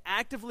would need to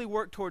actively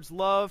work towards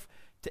love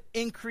to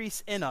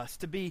increase in us,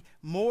 to be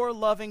more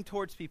loving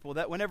towards people,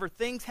 that whenever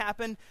things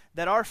happen,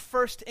 that our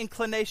first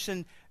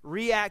inclination,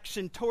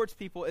 reaction towards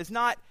people is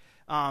not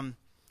a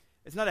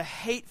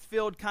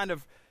hate-filled kind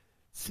of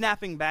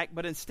snapping back,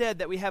 but instead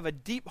that we have a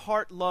deep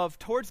heart love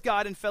towards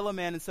God and fellow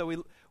man, and so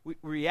we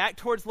react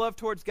towards love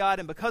towards God,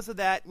 and because of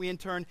that, we in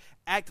turn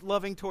act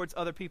loving towards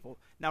other people.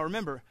 Now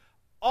remember,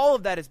 all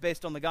of that is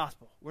based on the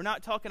gospel. We're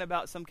not talking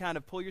about some kind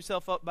of pull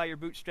yourself up by your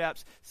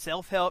bootstraps,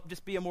 self-help,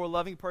 just be a more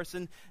loving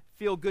person,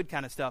 feel good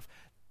kind of stuff.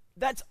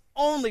 That's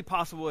only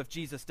possible if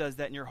Jesus does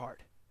that in your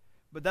heart.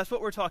 But that's what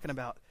we're talking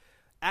about.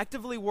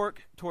 Actively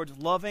work towards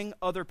loving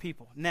other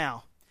people.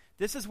 Now,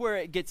 this is where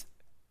it gets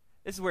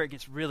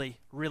really,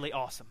 really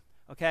awesome.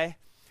 Okay?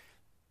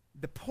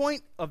 The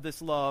point of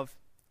this love,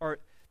 or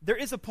there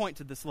is a point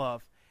to this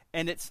love,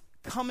 and it's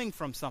coming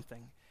from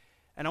something.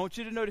 And I want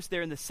you to notice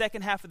there in the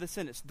second half of the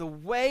sentence, the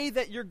way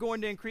that you're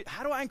going to increase,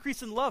 how do I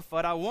increase in love,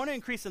 Fudd? I want to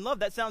increase in love.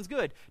 That sounds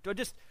good. Do I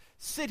just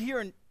sit here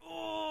and,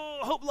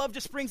 hope love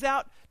just springs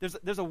out?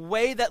 There's a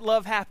way that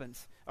love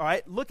happens. All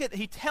right?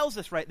 He tells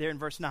us right there in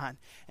verse 9,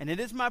 and it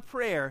is my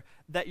prayer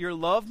that your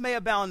love may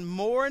abound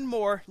more and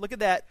more, look at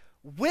that,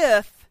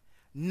 with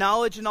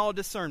knowledge and all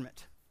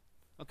discernment.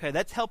 Okay,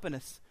 that's helping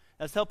us.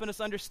 That's helping us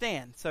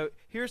understand. So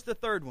here's the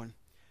third one,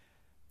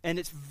 and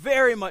it's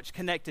very much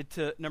connected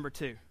to number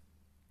 2.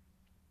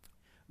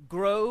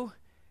 Grow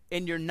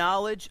in your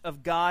knowledge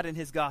of God and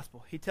his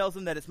gospel. He tells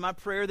them that it's my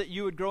prayer that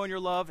you would grow in your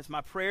love. It's my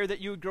prayer that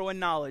you would grow in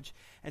knowledge.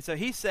 And so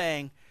he's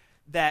saying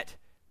that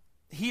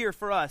here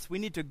for us, we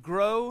need to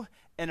grow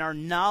in our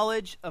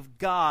knowledge of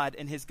God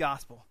and his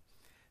gospel.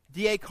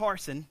 D.A.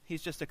 Carson,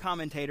 he's just a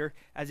commentator,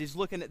 as he's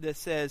looking at this,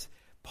 says,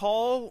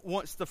 Paul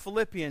wants the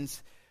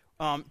Philippians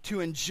to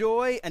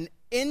enjoy an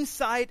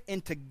insight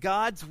into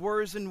God's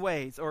words and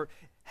ways, or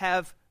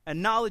have a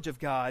knowledge of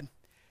God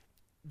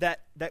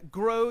that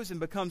grows and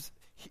becomes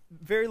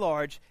very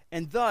large,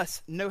 and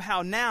thus know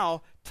how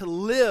now to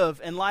live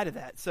in light of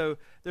that. So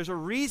there's a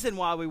reason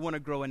why we want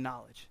to grow in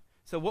knowledge.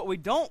 So what we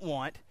don't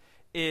want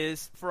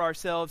is for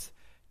ourselves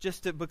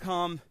just to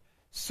become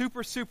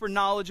super, super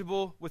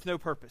knowledgeable with no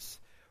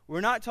purpose.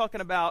 We're not talking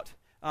about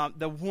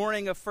the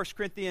warning of 1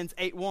 Corinthians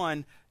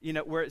 8:1,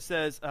 where it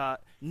says,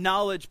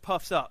 knowledge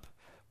puffs up.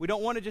 We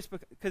don't want to just,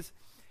 because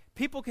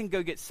people can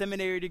go get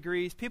seminary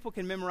degrees, people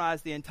can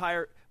memorize the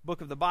entire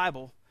book of the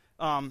Bible,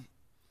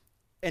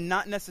 and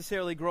not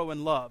necessarily grow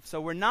in love. So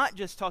we're not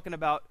just talking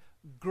about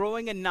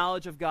growing in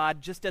knowledge of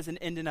God just as an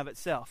end in of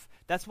itself.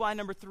 That's why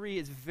number 3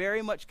 is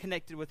very much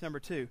connected with number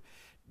 2.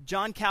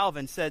 John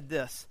Calvin said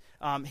this.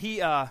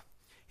 He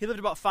lived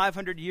about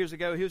 500 years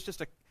ago. He was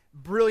just a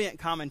brilliant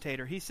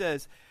commentator. He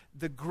says,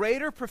 the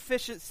greater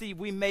proficiency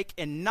we make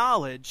in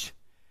knowledge,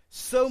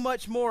 so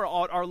much more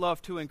ought our love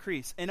to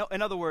increase. In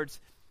other words,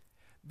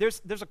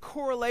 there's a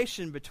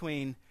correlation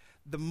between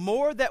the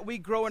more that we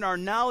grow in our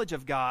knowledge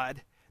of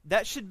God,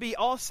 that should be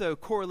also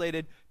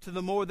correlated to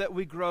the more that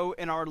we grow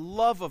in our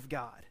love of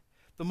God.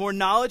 The more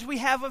knowledge we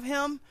have of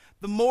him,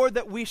 the more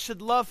that we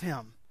should love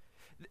him.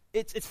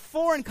 It's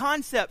foreign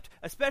concept,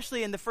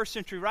 especially in the first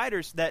century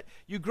writers, that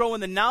you grow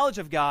in the knowledge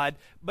of God,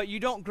 but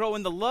you don't grow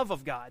in the love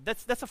of God.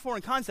 That's a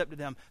foreign concept to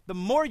them. The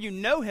more you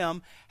know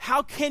him,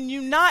 how can you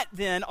not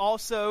then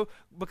also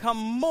become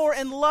more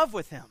in love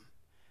with him?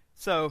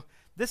 So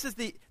this is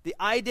the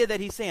idea that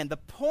he's saying. The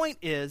point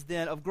is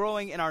then of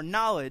growing in our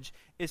knowledge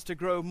is to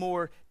grow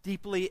more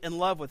deeply in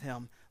love with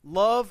him.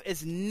 Love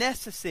is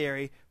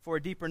necessary for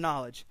a deeper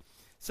knowledge.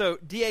 So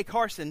D.A.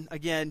 Carson,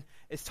 again,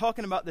 is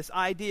talking about this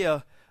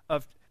idea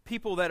of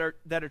people that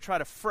are trying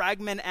to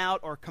fragment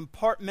out or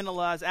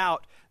compartmentalize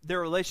out their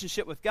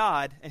relationship with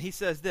God. And he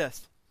says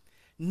this: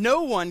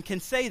 no one can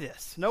say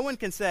this. No one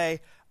can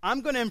say,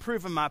 I'm going to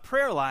improve in my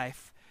prayer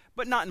life,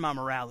 but not in my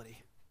morality.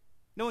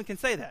 No one can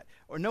say that.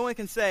 Or no one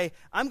can say,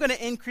 I'm going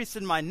to increase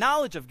in my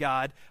knowledge of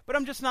God, but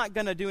I'm just not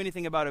going to do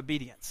anything about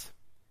obedience.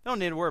 I don't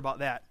need to worry about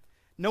that.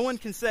 No one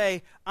can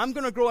say, I'm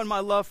going to grow in my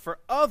love for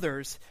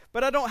others,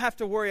 but I don't have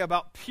to worry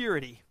about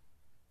purity.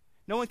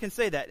 No one can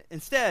say that.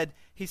 Instead,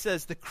 he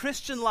says, the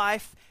Christian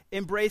life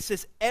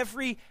embraces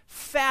every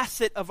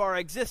facet of our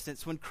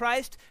existence. When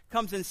Christ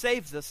comes and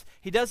saves us,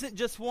 he doesn't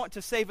just want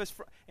to save us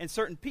in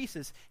certain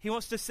pieces. He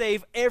wants to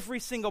save every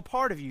single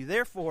part of you.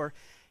 Therefore,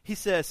 he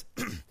says,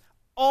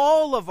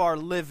 all of our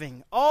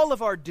living, all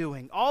of our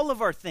doing, all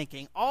of our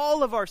thinking,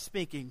 all of our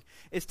speaking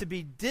is to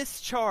be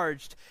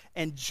discharged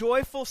and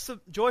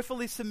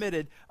joyfully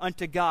submitted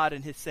unto God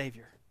and his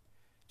Savior,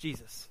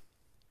 Jesus.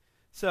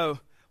 So,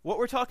 what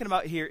we're talking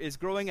about here is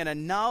growing in a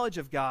knowledge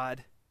of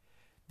God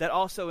that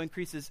also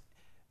increases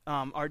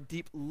our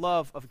deep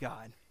love of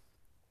God.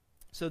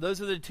 So those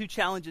are the two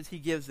challenges he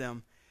gives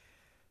them.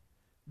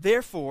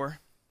 Therefore,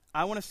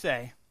 I want to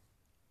say,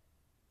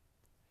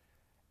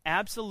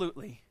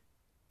 absolutely,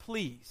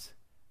 please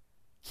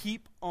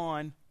keep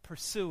on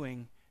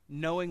pursuing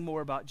knowing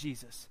more about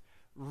Jesus.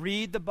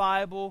 Read the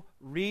Bible,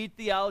 read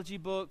theology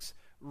books,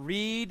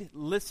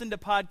 listen to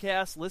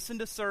podcasts, listen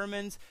to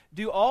sermons,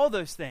 do all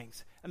those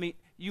things. I mean,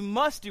 you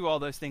must do all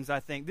those things, I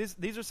think.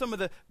 These are some of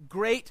the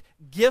great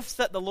gifts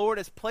that the Lord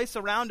has placed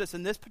around us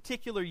in this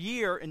particular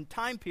year and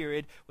time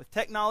period with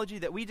technology,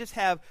 that we just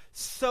have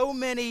so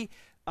many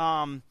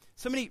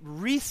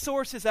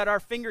resources at our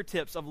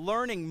fingertips of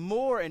learning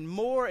more and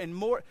more and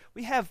more.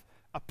 We have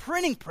a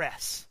printing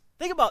press.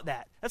 Think about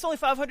that. That's only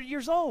 500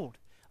 years old.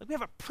 Like, we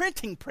have a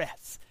printing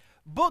press.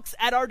 Books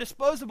at our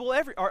disposal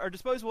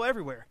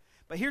everywhere.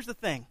 But here's the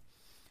thing.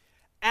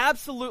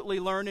 Absolutely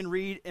learn and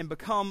read and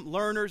become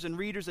learners and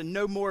readers and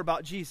know more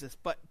about Jesus.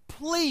 But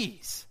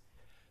please,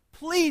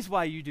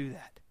 while you do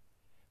that,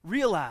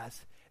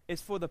 realize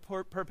it's for the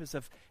purpose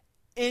of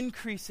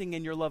increasing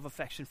in your love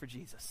affection for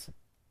Jesus.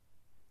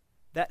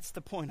 That's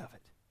the point of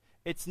it.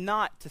 It's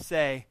not to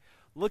say,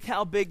 look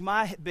how big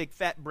my big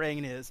fat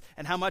brain is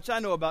and how much I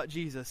know about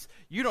Jesus.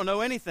 You don't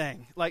know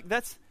anything. Like,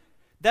 that's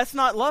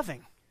not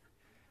loving.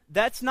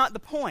 That's not the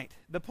point.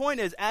 The point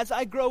is, as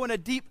I grow in a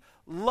deep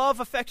love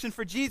affection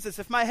for Jesus,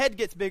 if my head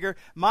gets bigger,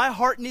 my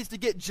heart needs to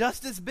get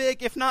just as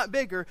big, if not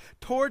bigger,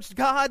 towards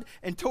God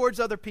and towards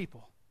other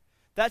people.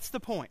 That's the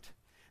point.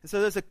 And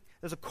so there's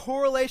a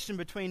correlation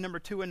between number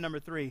 2 and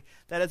number 3,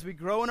 that as we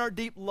grow in our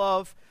deep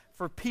love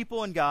for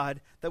people and God,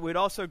 that we'd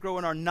also grow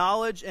in our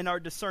knowledge and our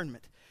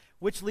discernment,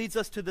 which leads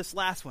us to this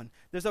last one.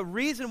 There's a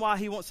reason why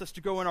he wants us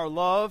to grow in our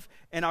love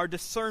and our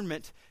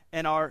discernment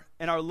and our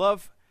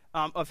love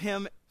of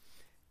him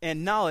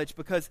and knowledge,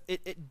 because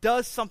it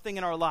does something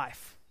in our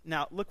life.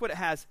 Now, look what it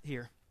has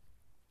here.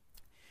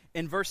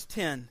 In verse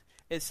 10,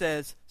 it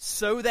says,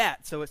 so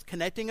that. So it's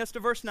connecting us to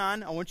verse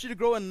 9. I want you to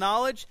grow in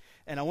knowledge,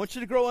 and I want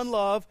you to grow in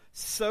love,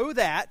 so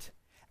that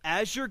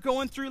as you're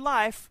going through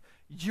life,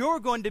 you're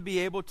going to be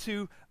able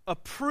to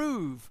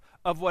approve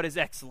of what is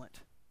excellent,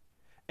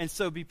 and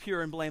so be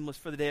pure and blameless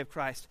for the day of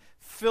Christ,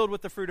 filled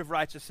with the fruit of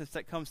righteousness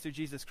that comes through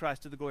Jesus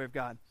Christ to the glory of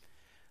God.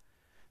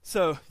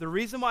 So the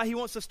reason why he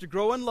wants us to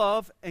grow in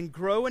love and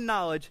grow in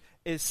knowledge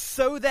is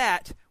so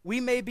that we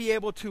may be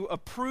able to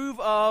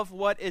approve of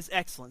what is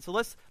excellent. So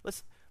let's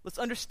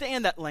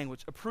understand that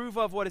language, approve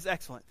of what is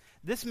excellent.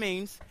 This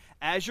means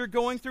as you're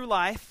going through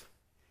life,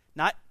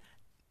 not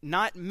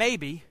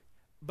maybe,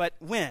 but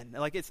when.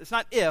 Like, it's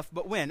not if,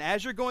 but when.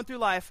 As you're going through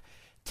life,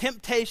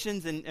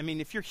 temptations, and I mean,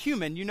 if you're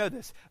human, you know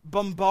this,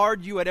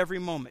 bombard you at every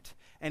moment.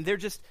 And they're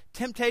just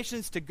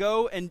temptations to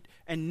go and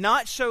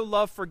not show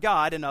love for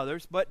God and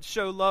others, but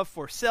show love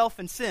for self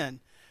and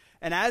sin.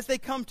 And as they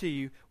come to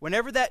you,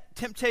 whenever that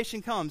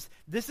temptation comes,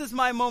 this is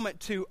my moment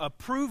to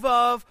approve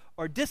of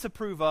or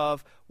disapprove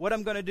of what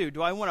I'm going to do.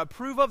 Do I want to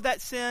approve of that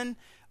sin,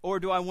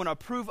 or do I want to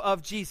approve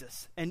of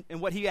Jesus and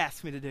what he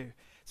asked me to do?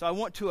 So I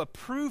want to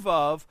approve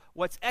of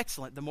what's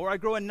excellent. The more I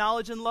grow in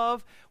knowledge and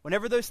love,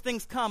 whenever those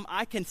things come,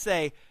 I can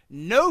say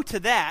no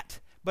to that,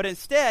 but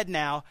instead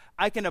now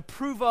I can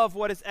approve of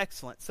what is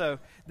excellent. So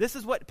this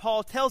is what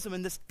Paul tells him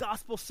in this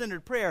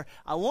gospel-centered prayer.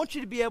 I want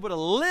you to be able to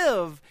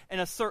live in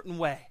a certain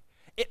way.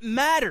 It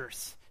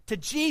matters to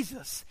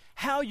Jesus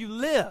how you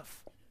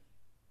live.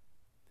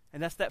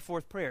 And that's that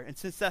fourth prayer. And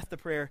since that's the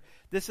prayer,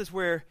 this is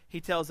where he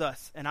tells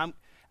us. And I'm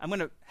going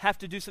to have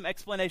to do some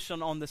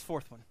explanation on this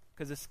fourth one,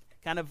 because it's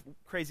kind of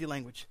crazy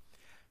language.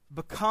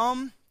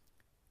 Become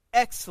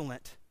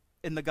excellent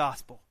in the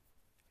gospel.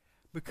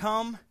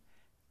 Become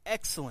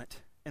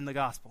excellent in the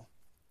gospel.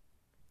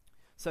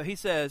 So he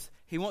says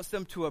he wants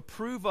them to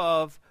approve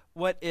of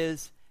what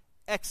is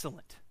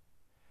excellent.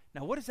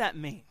 Now, what does that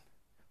mean?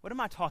 What am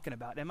I talking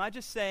about? Am I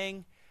just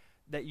saying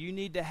that you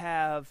need to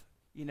have,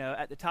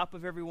 at the top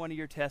of every one of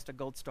your tests, a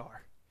gold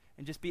star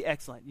and just be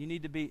excellent? You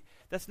need to be,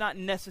 that's not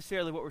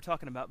necessarily what we're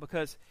talking about,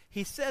 because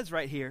he says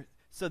right here,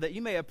 so that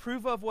you may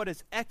approve of what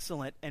is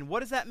excellent. And what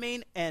does that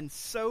mean? And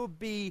so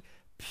be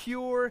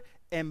pure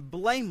and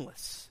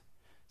blameless.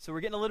 So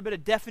we're getting a little bit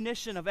of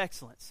definition of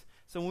excellence.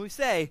 So when we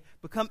say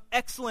become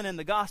excellent in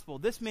the gospel,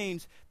 this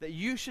means that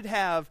you should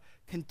have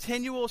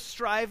continual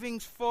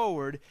strivings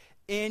forward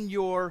in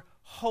your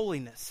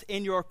holiness,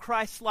 in your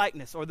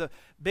Christ-likeness, or the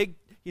big,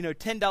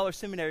 $10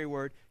 seminary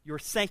word, your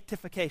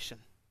sanctification.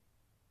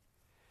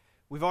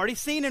 We've already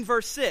seen in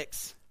verse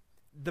 6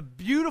 the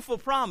beautiful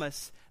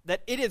promise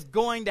that it is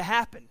going to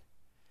happen.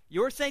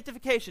 Your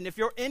sanctification, if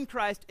you're in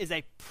Christ, is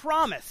a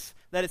promise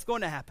that it's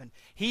going to happen.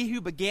 He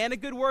who began a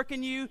good work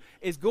in you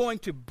is going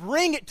to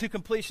bring it to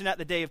completion at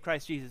the day of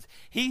Christ Jesus.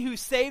 He who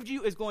saved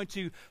you is going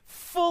to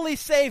fully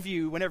save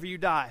you whenever you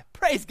die.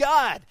 Praise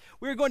God!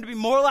 We're going to be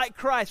more like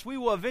Christ. We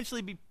will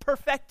eventually be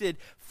perfected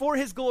for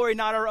his glory,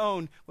 not our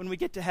own, when we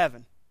get to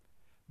heaven.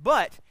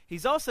 But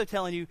he's also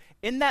telling you,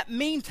 in that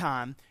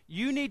meantime,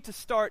 you need to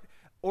start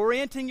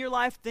orienting your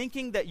life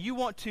thinking that you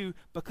want to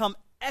become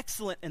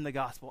excellent in the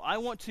gospel. I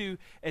want to,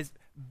 as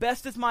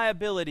best as my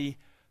ability,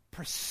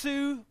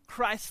 pursue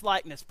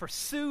Christ-likeness,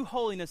 pursue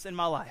holiness in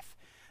my life.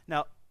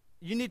 Now,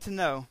 you need to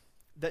know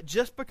that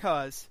just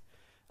because,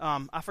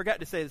 I forgot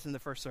to say this in the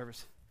first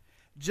service,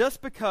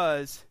 just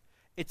because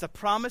it's a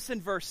promise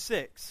in verse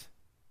 6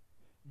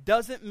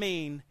 doesn't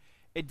mean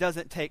it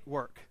doesn't take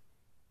work.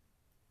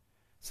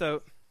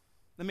 So,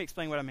 let me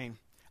explain what I mean.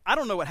 I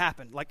don't know what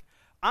happened.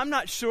 I'm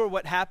not sure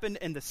what happened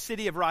in the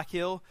city of Rock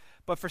Hill,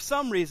 but for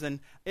some reason,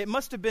 it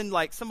must have been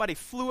like somebody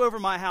flew over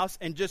my house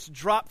and just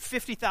dropped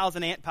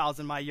 50,000 ant piles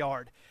in my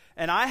yard.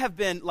 And I have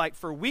been,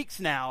 for weeks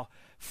now,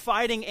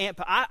 fighting ant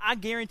piles. I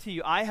guarantee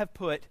you, I have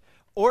put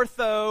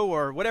ortho,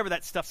 or whatever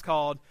that stuff's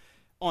called,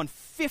 on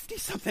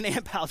 50-something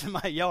ant piles in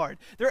my yard.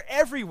 They're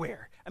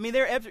everywhere. I mean,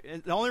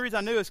 the only reason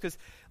I knew is because,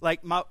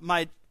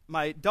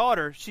 my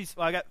daughter,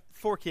 I got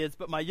 4 kids,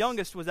 but my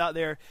youngest was out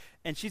there,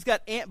 and she's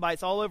got ant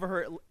bites all over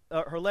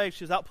her legs.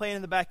 She was out playing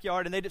in the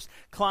backyard, and they just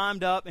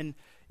climbed up. And,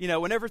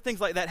 whenever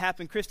things like that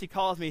happen, Christy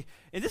calls me,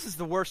 and this is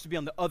the worst to be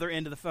on the other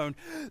end of the phone.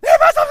 You're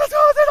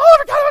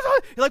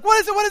like,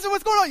 what is it?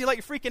 What's going on? You're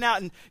freaking out,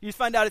 and you just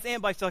find out it's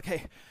ant bites.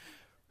 Okay,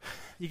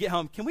 you get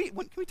home. Can we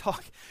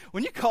talk?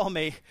 When you call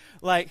me,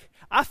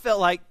 I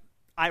felt like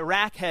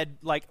Iraq had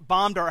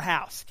bombed our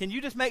house. Can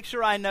you just make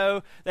sure I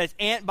know that it's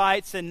ant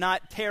bites and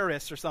not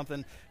terrorists or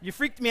something? You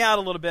freaked me out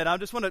a little bit. I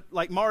just want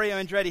to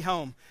Mario Andretti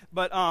home.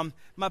 But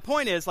my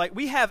point is,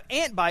 we have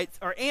ant bites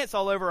or ants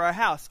all over our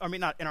house. I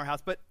mean, not in our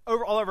house, but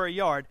all over our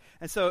yard.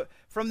 And so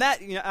from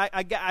that,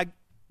 I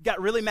got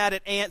really mad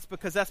at ants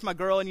because that's my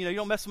girl, and you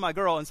don't mess with my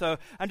girl. And so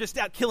I'm just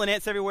out killing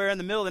ants everywhere in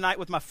the middle of the night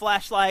with my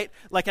flashlight.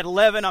 At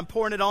 11, I'm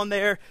pouring it on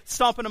there,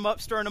 stomping them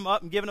up, stirring them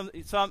up, and giving them.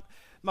 So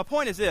my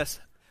point is this.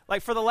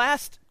 For the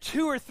last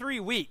 2 or 3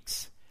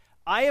 weeks,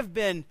 I have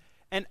been,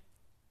 and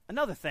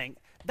another thing,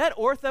 that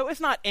ortho, it's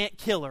not ant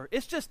killer,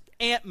 it's just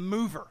ant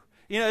mover.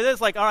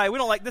 It's all right, we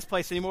don't like this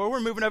place anymore, we're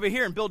moving over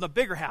here and building a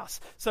bigger house.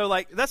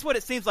 So, that's what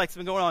it seems like has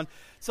been going on.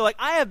 So,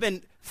 I have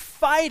been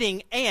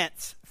fighting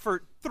ants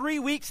for 3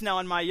 weeks now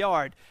in my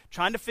yard,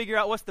 trying to figure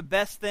out what's the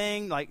best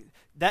thing,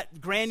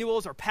 that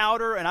granules or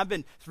powder, and I've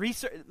been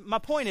my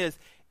point is,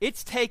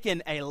 it's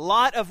taken a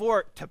lot of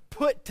work to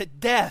put to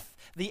death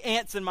the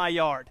ants in my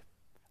yard.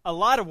 A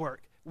lot of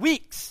work,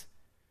 weeks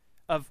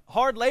of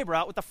hard labor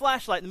out with a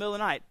flashlight in the middle of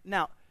the night.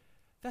 Now,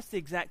 that's the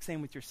exact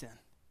same with your sin.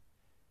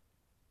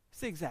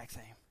 It's the exact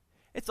same.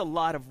 It's a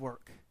lot of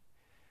work.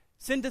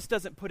 Sin just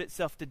doesn't put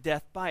itself to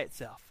death by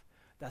itself.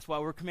 That's why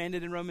we're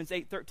commanded in Romans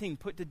 8:13,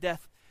 put to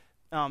death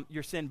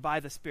your sin by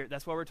the Spirit.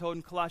 That's why we're told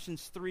in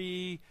Colossians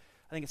 3,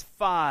 I think it's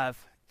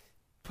 5,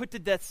 put to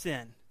death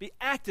sin. Be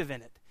active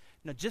in it.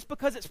 Now, just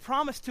because it's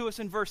promised to us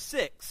in verse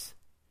 6,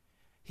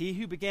 he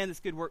who began this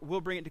good work will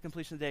bring it to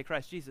completion the day of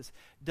Christ Jesus,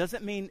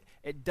 doesn't mean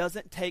it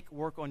doesn't take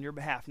work on your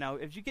behalf. Now,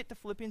 if you get to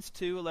Philippians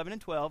 2, 11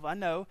 and 12, I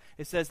know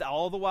it says that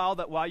all the while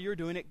that while you're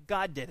doing it,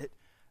 God did it.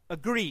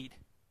 Agreed.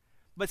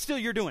 But still,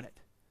 you're doing it.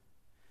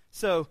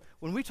 So,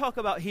 when we talk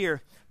about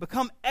here,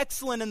 become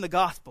excellent in the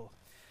gospel,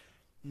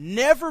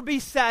 never be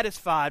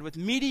satisfied with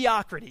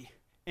mediocrity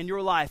in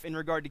your life in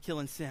regard to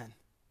killing sin.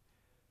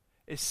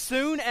 As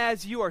soon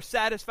as you are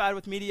satisfied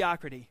with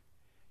mediocrity,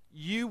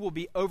 you will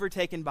be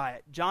overtaken by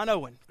it. John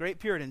Owen, great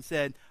Puritan,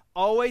 said,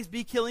 always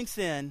be killing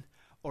sin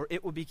or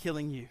it will be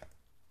killing you.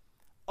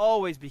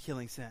 Always be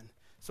killing sin.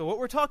 So what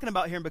we're talking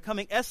about here in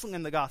becoming excellent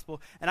in the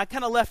gospel, and I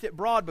kind of left it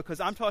broad because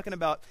I'm talking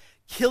about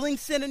killing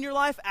sin in your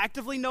life,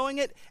 actively knowing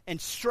it, and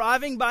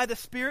striving by the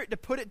Spirit to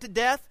put it to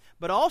death,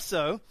 but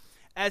also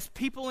as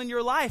people in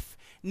your life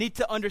need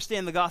to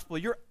understand the gospel.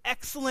 You're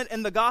excellent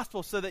in the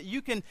gospel so that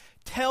you can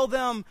tell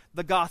them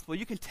the gospel.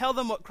 You can tell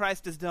them what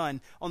Christ has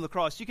done on the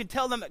cross. You can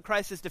tell them that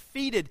Christ has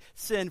defeated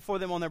sin for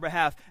them on their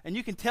behalf. And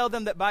you can tell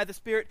them that by the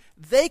Spirit,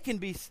 they can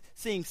be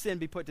seeing sin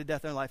be put to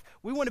death in their life.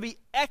 We want to be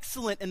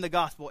excellent in the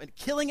gospel and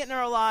killing it in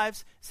our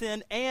lives,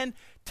 sin, and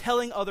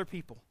telling other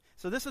people.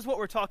 So this is what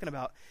we're talking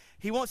about.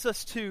 He wants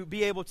us to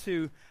be able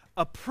to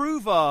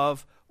approve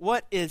of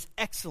what is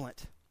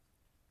excellent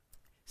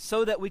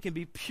so that we can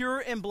be pure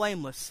and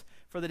blameless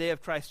for the day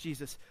of Christ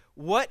Jesus.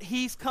 What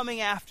he's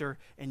coming after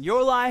in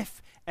your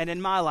life and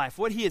in my life,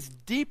 what he is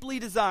deeply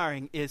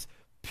desiring is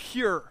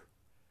pure,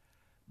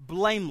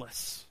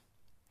 blameless.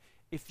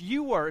 If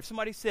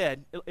somebody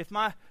said, if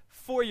my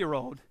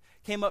 4-year-old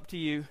came up to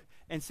you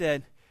and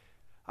said,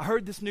 I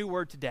heard this new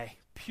word today,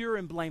 pure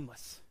and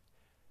blameless.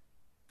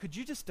 Could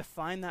you just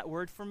define that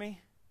word for me?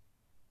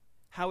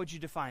 How would you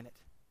define it?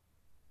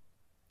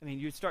 I mean,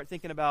 you'd start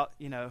thinking about,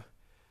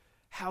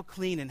 how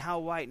clean and how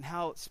white and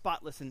how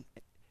spotless and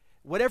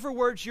whatever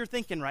words you're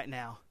thinking right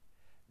now,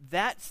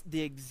 that's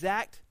the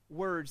exact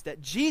words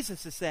that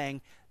Jesus is saying,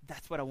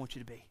 that's what I want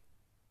you to be.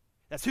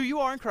 That's who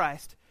you are in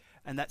Christ,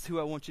 and that's who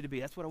I want you to be.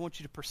 That's what I want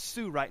you to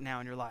pursue right now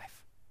in your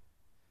life.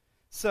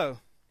 So,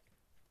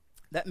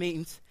 that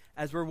means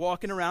as we're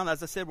walking around,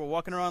 as I said, we're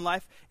walking around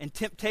life, and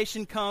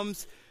temptation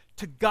comes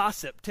to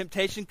gossip.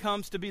 Temptation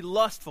comes to be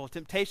lustful.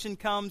 Temptation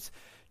comes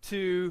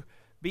to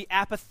be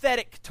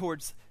apathetic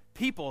towards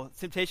people.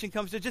 Temptation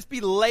comes to just be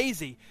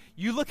lazy.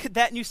 You look at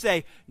that and you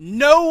say,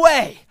 no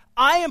way.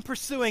 I am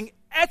pursuing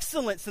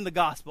excellence in the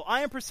gospel.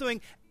 I am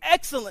pursuing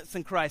excellence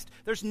in Christ.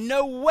 There's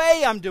no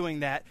way I'm doing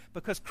that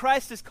because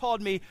Christ has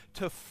called me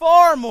to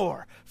far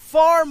more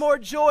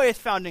joy is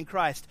found in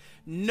Christ.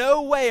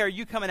 No way are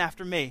you coming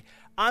after me.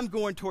 I'm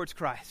going towards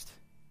Christ.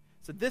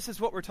 So this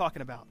is what we're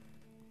talking about.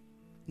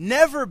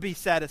 Never be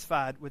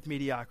satisfied with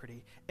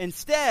mediocrity.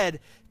 Instead,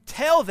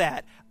 tell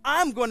that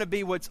I'm going to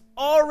be what's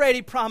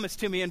already promised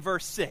to me in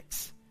verse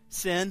 6.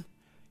 Sin,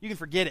 you can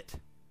forget it.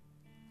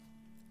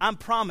 I'm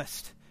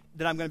promised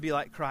that I'm going to be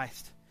like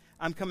Christ.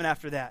 I'm coming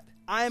after that.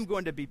 I am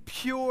going to be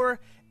pure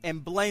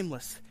and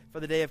blameless for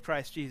the day of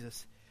Christ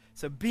Jesus.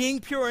 So being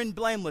pure and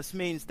blameless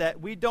means that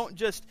we don't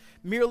just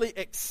merely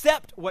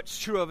accept what's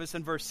true of us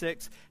in verse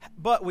 6,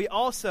 but we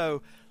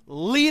also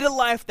lead a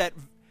life that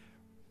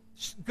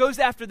goes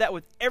after that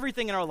with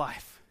everything in our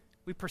life.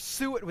 We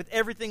pursue it with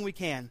everything we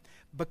can.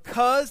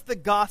 Because the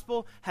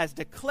gospel has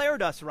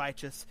declared us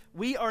righteous,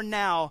 we are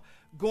now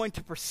going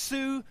to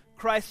pursue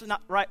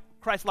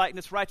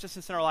Christ-likeness,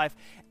 righteousness in our life.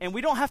 And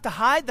we don't have to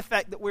hide the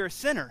fact that we're a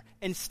sinner.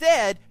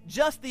 Instead,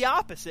 just the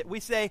opposite.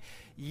 We say,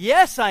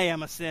 yes, I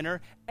am a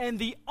sinner, and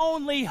the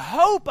only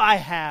hope I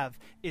have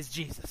is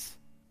Jesus.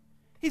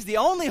 He's the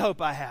only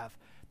hope I have.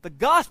 The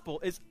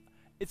gospel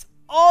it's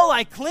all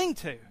I cling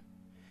to,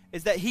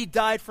 is that he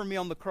died for me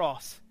on the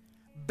cross,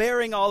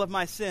 bearing all of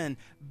my sin,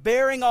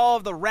 bearing all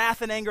of the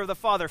wrath and anger of the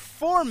Father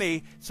for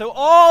me, so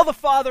all the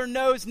Father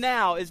knows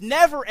now is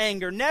never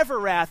anger, never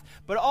wrath,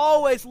 but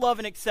always love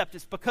and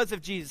acceptance because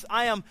of Jesus.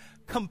 I am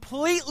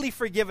completely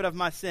forgiven of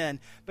my sin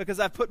because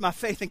I've put my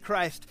faith in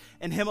Christ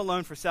and him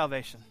alone for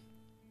salvation.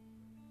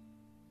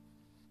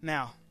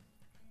 Now,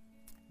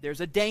 there's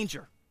a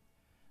danger.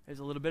 There's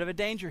a little bit of a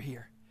danger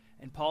here,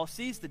 and Paul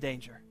sees the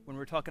danger when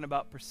we're talking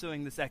about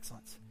pursuing this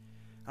excellence.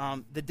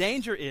 The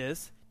danger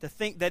is to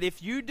think that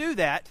if you do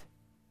that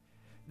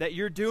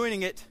you're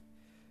doing it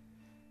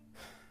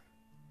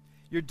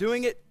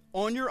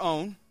on your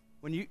own.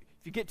 If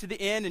you get to the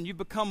end and you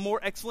become more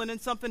excellent in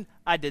something,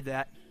 I did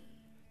that.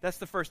 That's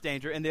the first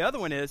danger. And the other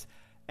one is,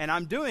 and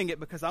I'm doing it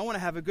because I want to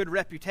have a good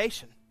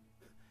reputation.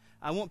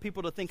 I want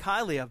people to think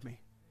highly of me.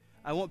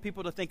 I want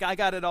people to think I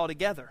got it all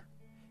together.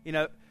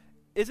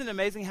 Isn't it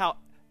amazing how,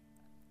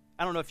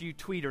 I don't know if you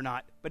tweet or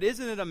not, but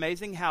isn't it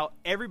amazing how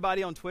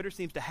everybody on Twitter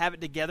seems to have it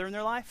together in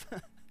their life?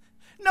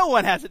 No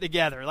one has it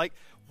together. Like,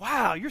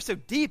 wow, you're so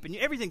deep and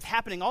everything's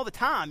happening all the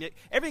time.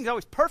 Everything's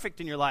always perfect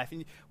in your life.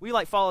 And we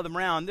follow them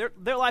around.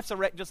 Their life's a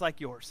wreck just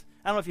like yours.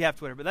 I don't know if you have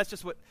Twitter, but that's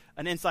just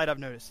an insight I've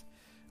noticed.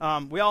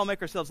 We all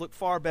make ourselves look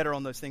far better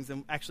on those things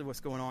than actually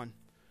what's going on.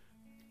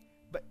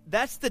 But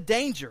that's the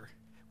danger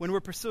when we're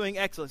pursuing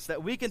excellence,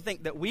 that we can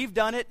think that we've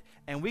done it,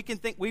 and we can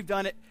think we've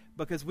done it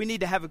because we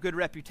need to have a good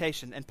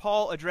reputation. And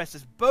Paul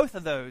addresses both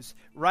of those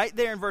right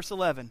there in verse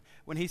 11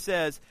 when he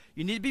says,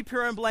 you need to be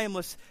pure and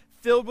blameless,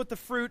 filled with the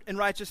fruit and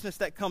righteousness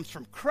that comes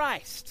from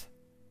Christ.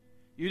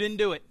 You didn't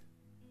do it.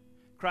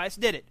 Christ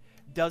did it.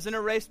 Doesn't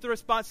erase the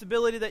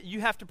responsibility that you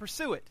have to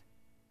pursue it.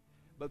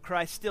 But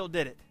Christ still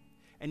did it.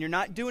 And you're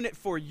not doing it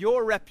for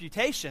your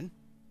reputation,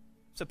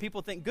 so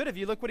people think good of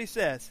you. Look what he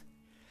says.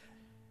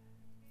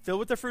 Filled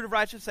with the fruit of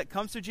righteousness that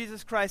comes through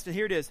Jesus Christ. And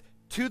here it is.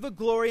 To the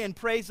glory and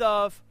praise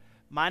of,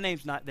 my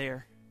name's not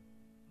there.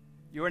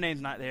 Your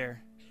name's not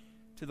there.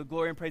 To the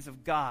glory and praise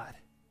of God.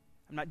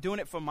 I'm not doing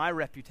it for my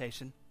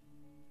reputation.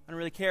 I don't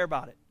really care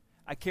about it.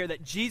 I care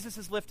that Jesus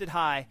is lifted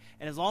high,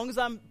 and as long as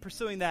I'm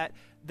pursuing that,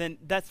 then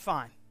that's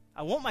fine.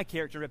 I want my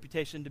character and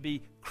reputation to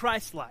be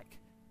Christ-like.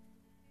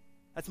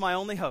 That's my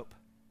only hope.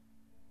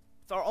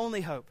 It's our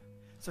only hope.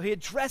 So he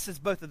addresses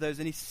both of those,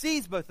 and he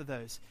sees both of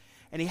those.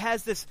 And he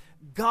has this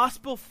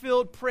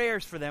gospel-filled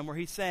prayers for them where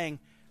he's saying,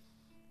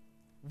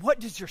 what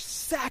does your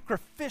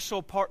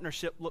sacrificial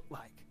partnership look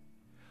like?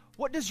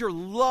 What does your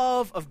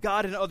love of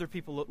God and other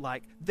people look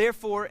like?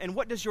 Therefore, and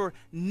what does your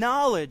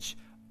knowledge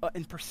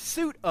in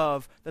pursuit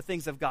of the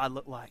things of God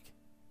look like?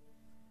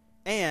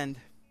 And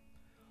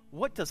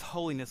what does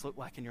holiness look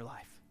like in your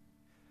life?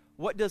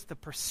 What does the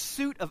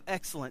pursuit of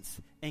excellence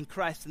in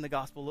Christ and the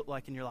gospel look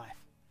like in your life?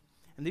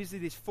 And these are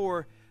these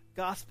 4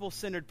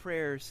 gospel-centered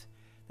prayers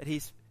that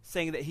he's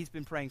saying that he's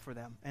been praying for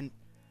them. And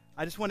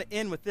I just want to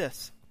end with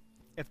this.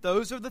 If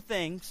those are the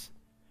things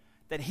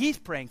that he's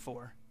praying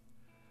for,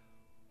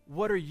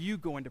 what are you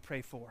going to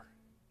pray for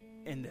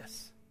in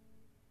this?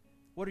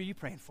 What are you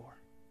praying for?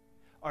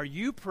 Are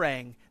you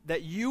praying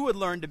that you would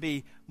learn to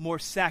be more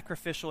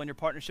sacrificial in your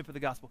partnership with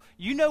the gospel?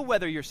 You know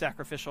whether you're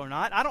sacrificial or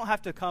not. I don't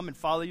have to come and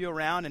follow you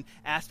around and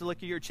ask to look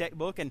at your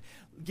checkbook and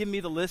give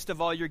me the list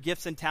of all your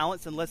gifts and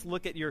talents, and let's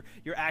look at your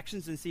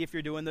actions and see if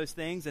you're doing those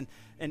things. And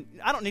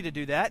I don't need to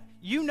do that.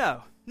 You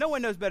know. No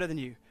one knows better than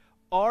you.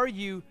 Are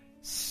you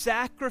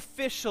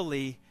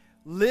sacrificially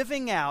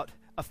living out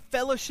a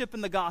fellowship in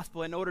the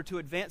gospel in order to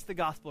advance the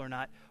gospel or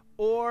not?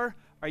 Or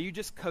are you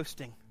just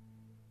coasting?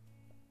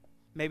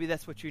 Maybe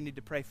that's what you need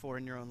to pray for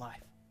in your own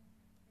life.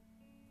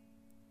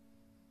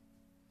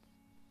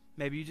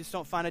 Maybe you just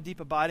don't find a deep,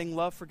 abiding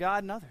love for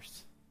God and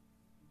others.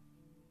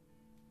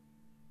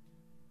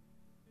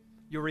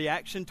 Your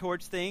reaction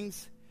towards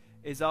things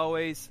is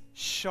always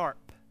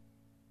sharp,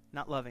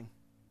 not loving.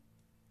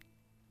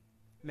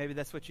 Maybe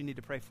that's what you need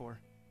to pray for.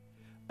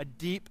 A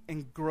deep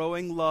and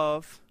growing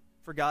love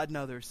for God and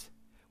others,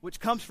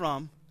 which comes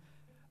from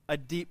a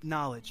deep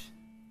knowledge.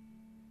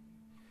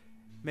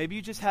 Maybe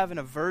you just have an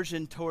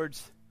aversion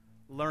towards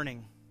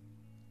learning.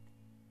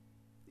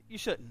 You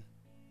shouldn't.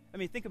 I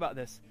mean, think about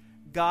this.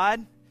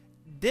 God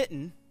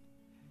didn't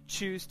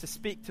choose to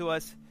speak to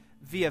us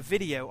via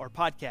video or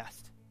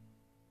podcast.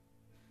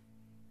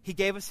 He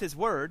gave us his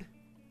word.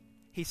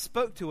 He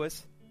spoke to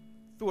us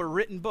through a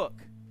written book,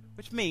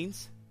 which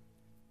means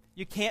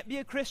you can't be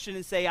a Christian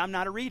and say, I'm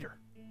not a reader.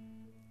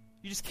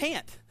 You just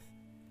can't.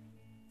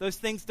 Those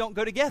things don't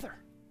go together.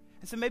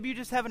 And so maybe you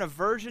just have an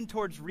aversion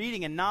towards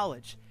reading and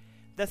knowledge.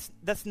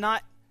 That's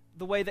not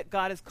the way that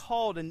God has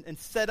called and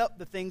set up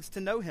the things to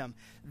know him.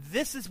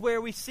 This is where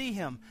we see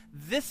him.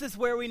 This is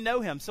where we know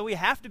him. So we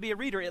have to be a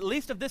reader, at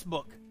least of this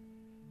book.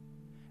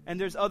 And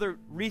there's other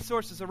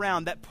resources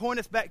around that point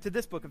us back to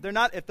this book.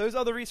 If those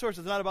other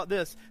resources are not about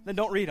this, then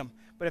don't read them.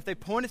 But if they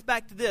point us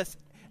back to this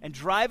and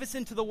drive us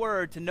into the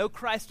Word, to know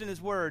Christ and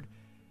his Word,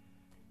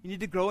 you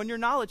need to grow in your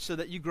knowledge so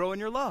that you grow in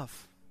your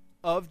love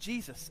of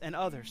Jesus and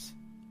others.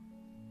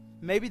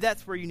 Maybe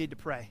that's where you need to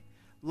pray.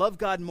 Love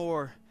God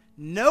more.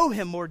 Know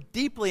him more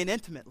deeply and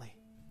intimately.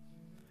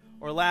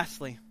 Or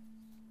lastly,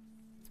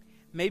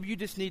 maybe you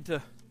just need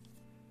to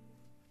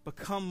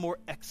become more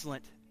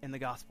excellent in the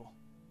gospel.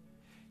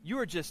 You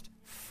are just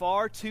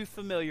far too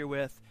familiar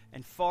with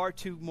and far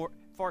too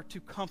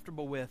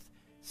comfortable with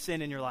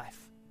sin in your life.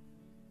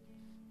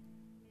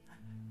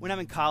 When I'm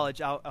in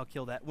college, I'll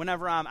kill that.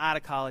 Whenever I'm out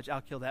of college,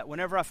 I'll kill that.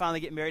 Whenever I finally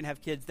get married and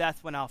have kids,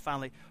 that's when you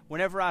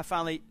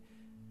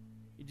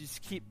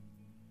just keep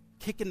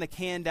kicking the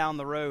can down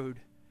the road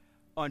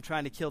on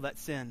trying to kill that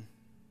sin.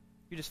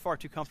 You're just far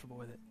too comfortable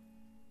with it.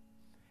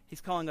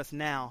 He's calling us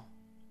now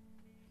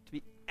to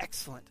be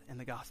excellent in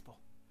the gospel.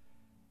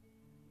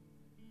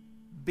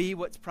 Be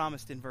what's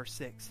promised in verse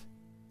 6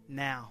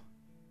 now,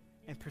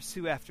 and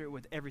pursue after it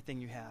with everything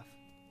you have.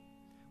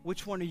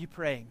 Which one are you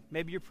praying?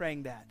 Maybe you're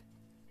praying that.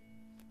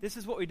 This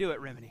is what we do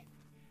at Remedy.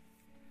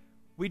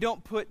 We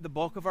don't put the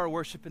bulk of our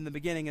worship in the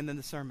beginning and then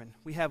the sermon.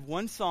 We have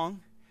one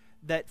song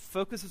that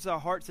focuses our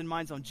hearts and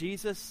minds on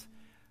Jesus,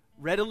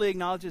 readily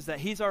acknowledges that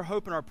he's our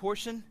hope and our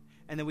portion,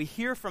 and then we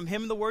hear from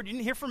him in the word. You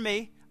didn't hear from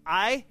me.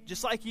 I,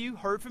 just like you,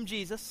 heard from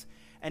Jesus.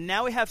 And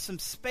now we have some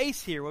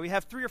space here where we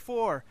have 3 or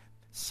 4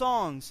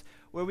 songs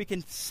where we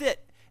can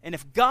sit, and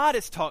if God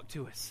has talked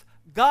to us,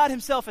 God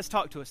himself has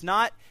talked to us,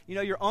 not,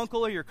 your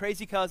uncle or your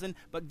crazy cousin,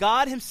 but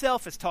God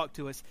himself has talked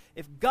to us.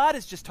 If God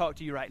has just talked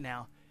to you right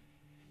now,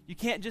 you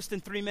can't just in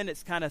 3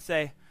 minutes kind of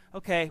say,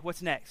 okay,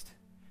 what's next?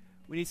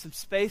 We need some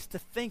space to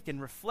think and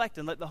reflect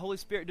and let the Holy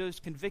Spirit do his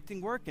convicting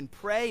work and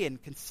pray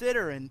and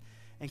consider and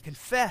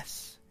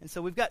confess. And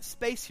so we've got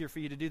space here for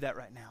you to do that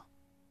right now.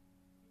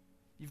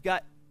 You've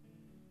got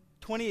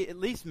 20 at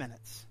least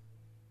minutes.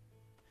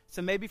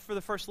 So maybe for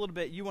the first little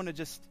bit, you want to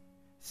just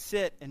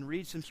sit and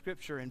read some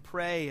scripture and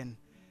pray and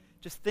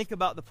just think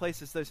about the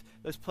places,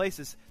 those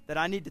places that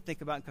I need to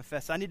think about and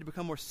confess. I need to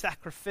become more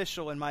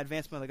sacrificial in my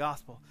advancement of the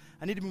gospel.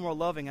 I need to be more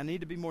loving. I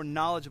need to be more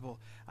knowledgeable.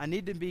 I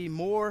need to be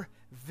more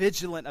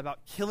vigilant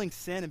about killing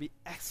sin and be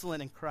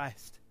excellent in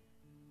Christ.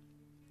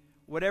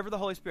 Whatever the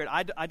Holy Spirit,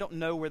 I don't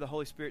know where the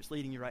Holy Spirit's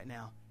leading you right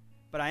now,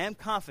 but I am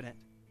confident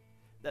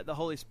that the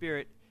Holy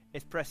Spirit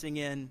is pressing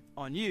in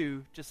on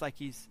you just like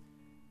he's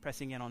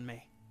pressing in on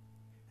me.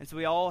 And so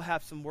we all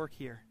have some work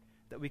here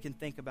that we can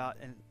think about.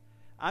 And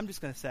I'm just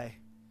going to say,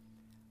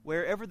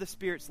 wherever the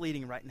Spirit's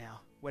leading right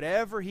now,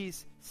 whatever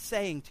he's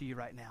saying to you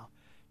right now,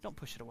 don't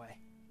push it away.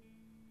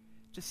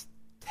 Just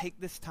take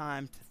this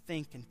time to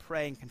think and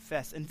pray and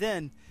confess. And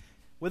then,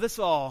 with us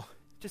all,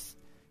 just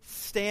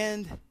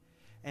stand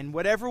and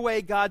whatever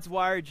way God's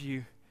wired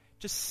you,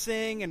 just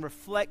sing and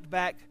reflect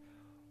back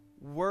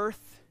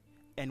worth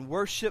and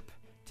worship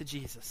to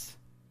Jesus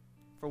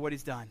for what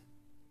he's done.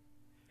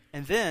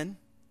 And then,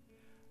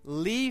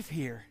 leave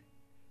here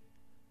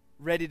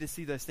ready to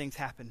see those things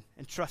happen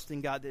and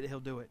trusting God that he'll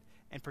do it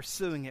and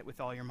pursuing it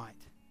with all your might.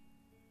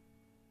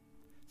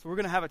 So we're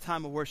going to have a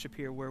time of worship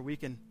here where we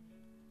can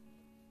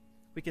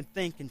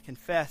think and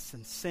confess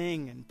and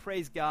sing and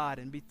praise God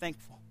and be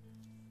thankful.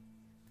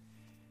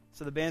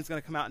 So the band's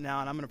going to come out now,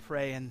 and I'm going to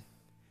pray, and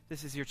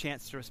this is your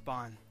chance to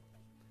respond.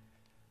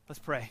 Let's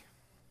pray.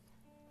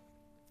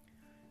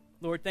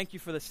 Lord, thank you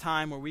for this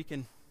time where we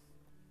can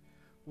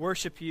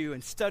worship you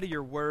and study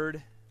your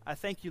word. I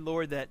thank you,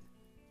 Lord, that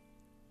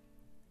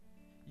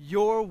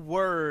your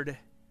word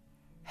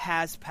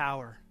has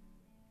power,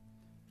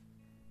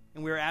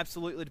 and we are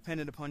absolutely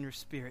dependent upon your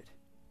Spirit.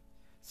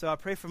 So I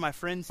pray for my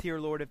friends here,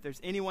 Lord, if there's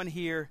anyone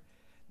here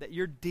that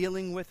you're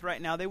dealing with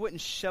right now, they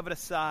wouldn't shove it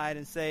aside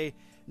and say,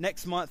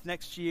 next month,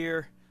 next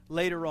year,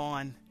 later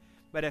on.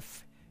 But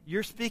if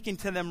you're speaking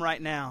to them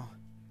right now,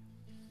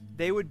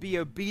 they would be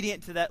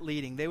obedient to that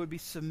leading. They would be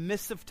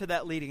submissive to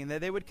that leading, and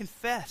that they would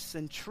confess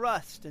and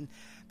trust and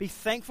be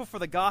thankful for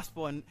the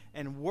gospel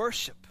and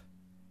worship.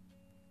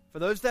 For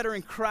those that are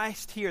in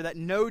Christ here, that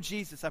know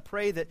Jesus, I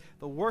pray that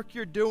the work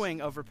you're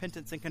doing of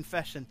repentance and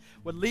confession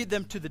would lead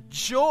them to the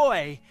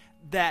joy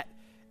that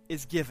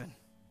is given.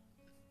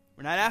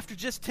 We're not after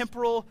just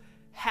temporal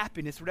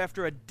happiness. We're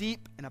after a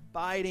deep and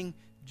abiding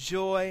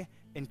joy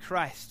in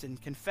Christ,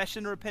 and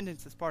confession and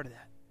repentance is part of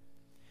that.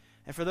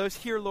 And for those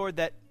here, Lord,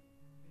 that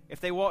if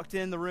they walked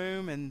in the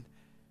room and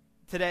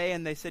today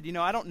and they said,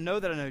 I don't know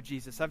that I know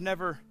Jesus. I've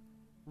never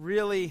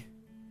really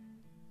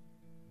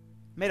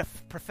made a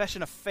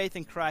profession of faith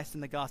in Christ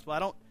and the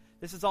gospel.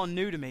 This is all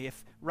new to me.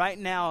 If right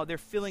now they're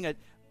feeling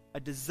a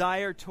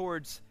desire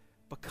towards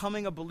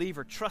becoming a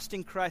believer,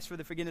 trusting Christ for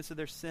the forgiveness of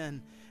their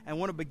sin, and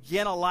want to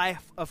begin a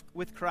life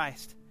with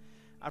Christ,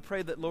 I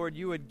pray that, Lord,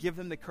 you would give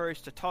them the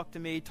courage to talk to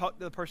me, talk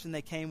to the person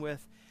they came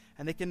with,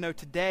 and they can know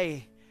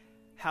today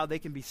how they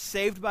can be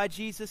saved by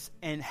Jesus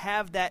and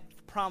have that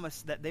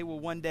promise that they will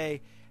one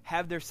day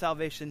have their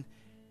salvation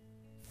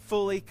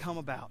fully come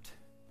about.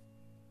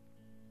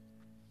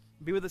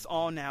 Be with us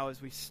all now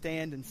as we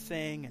stand and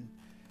sing and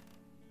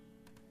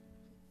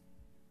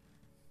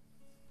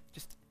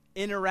just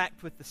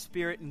interact with the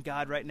Spirit and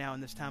God right now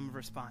in this time of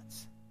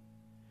response.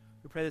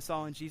 We pray this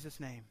all in Jesus'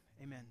 name.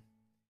 Amen.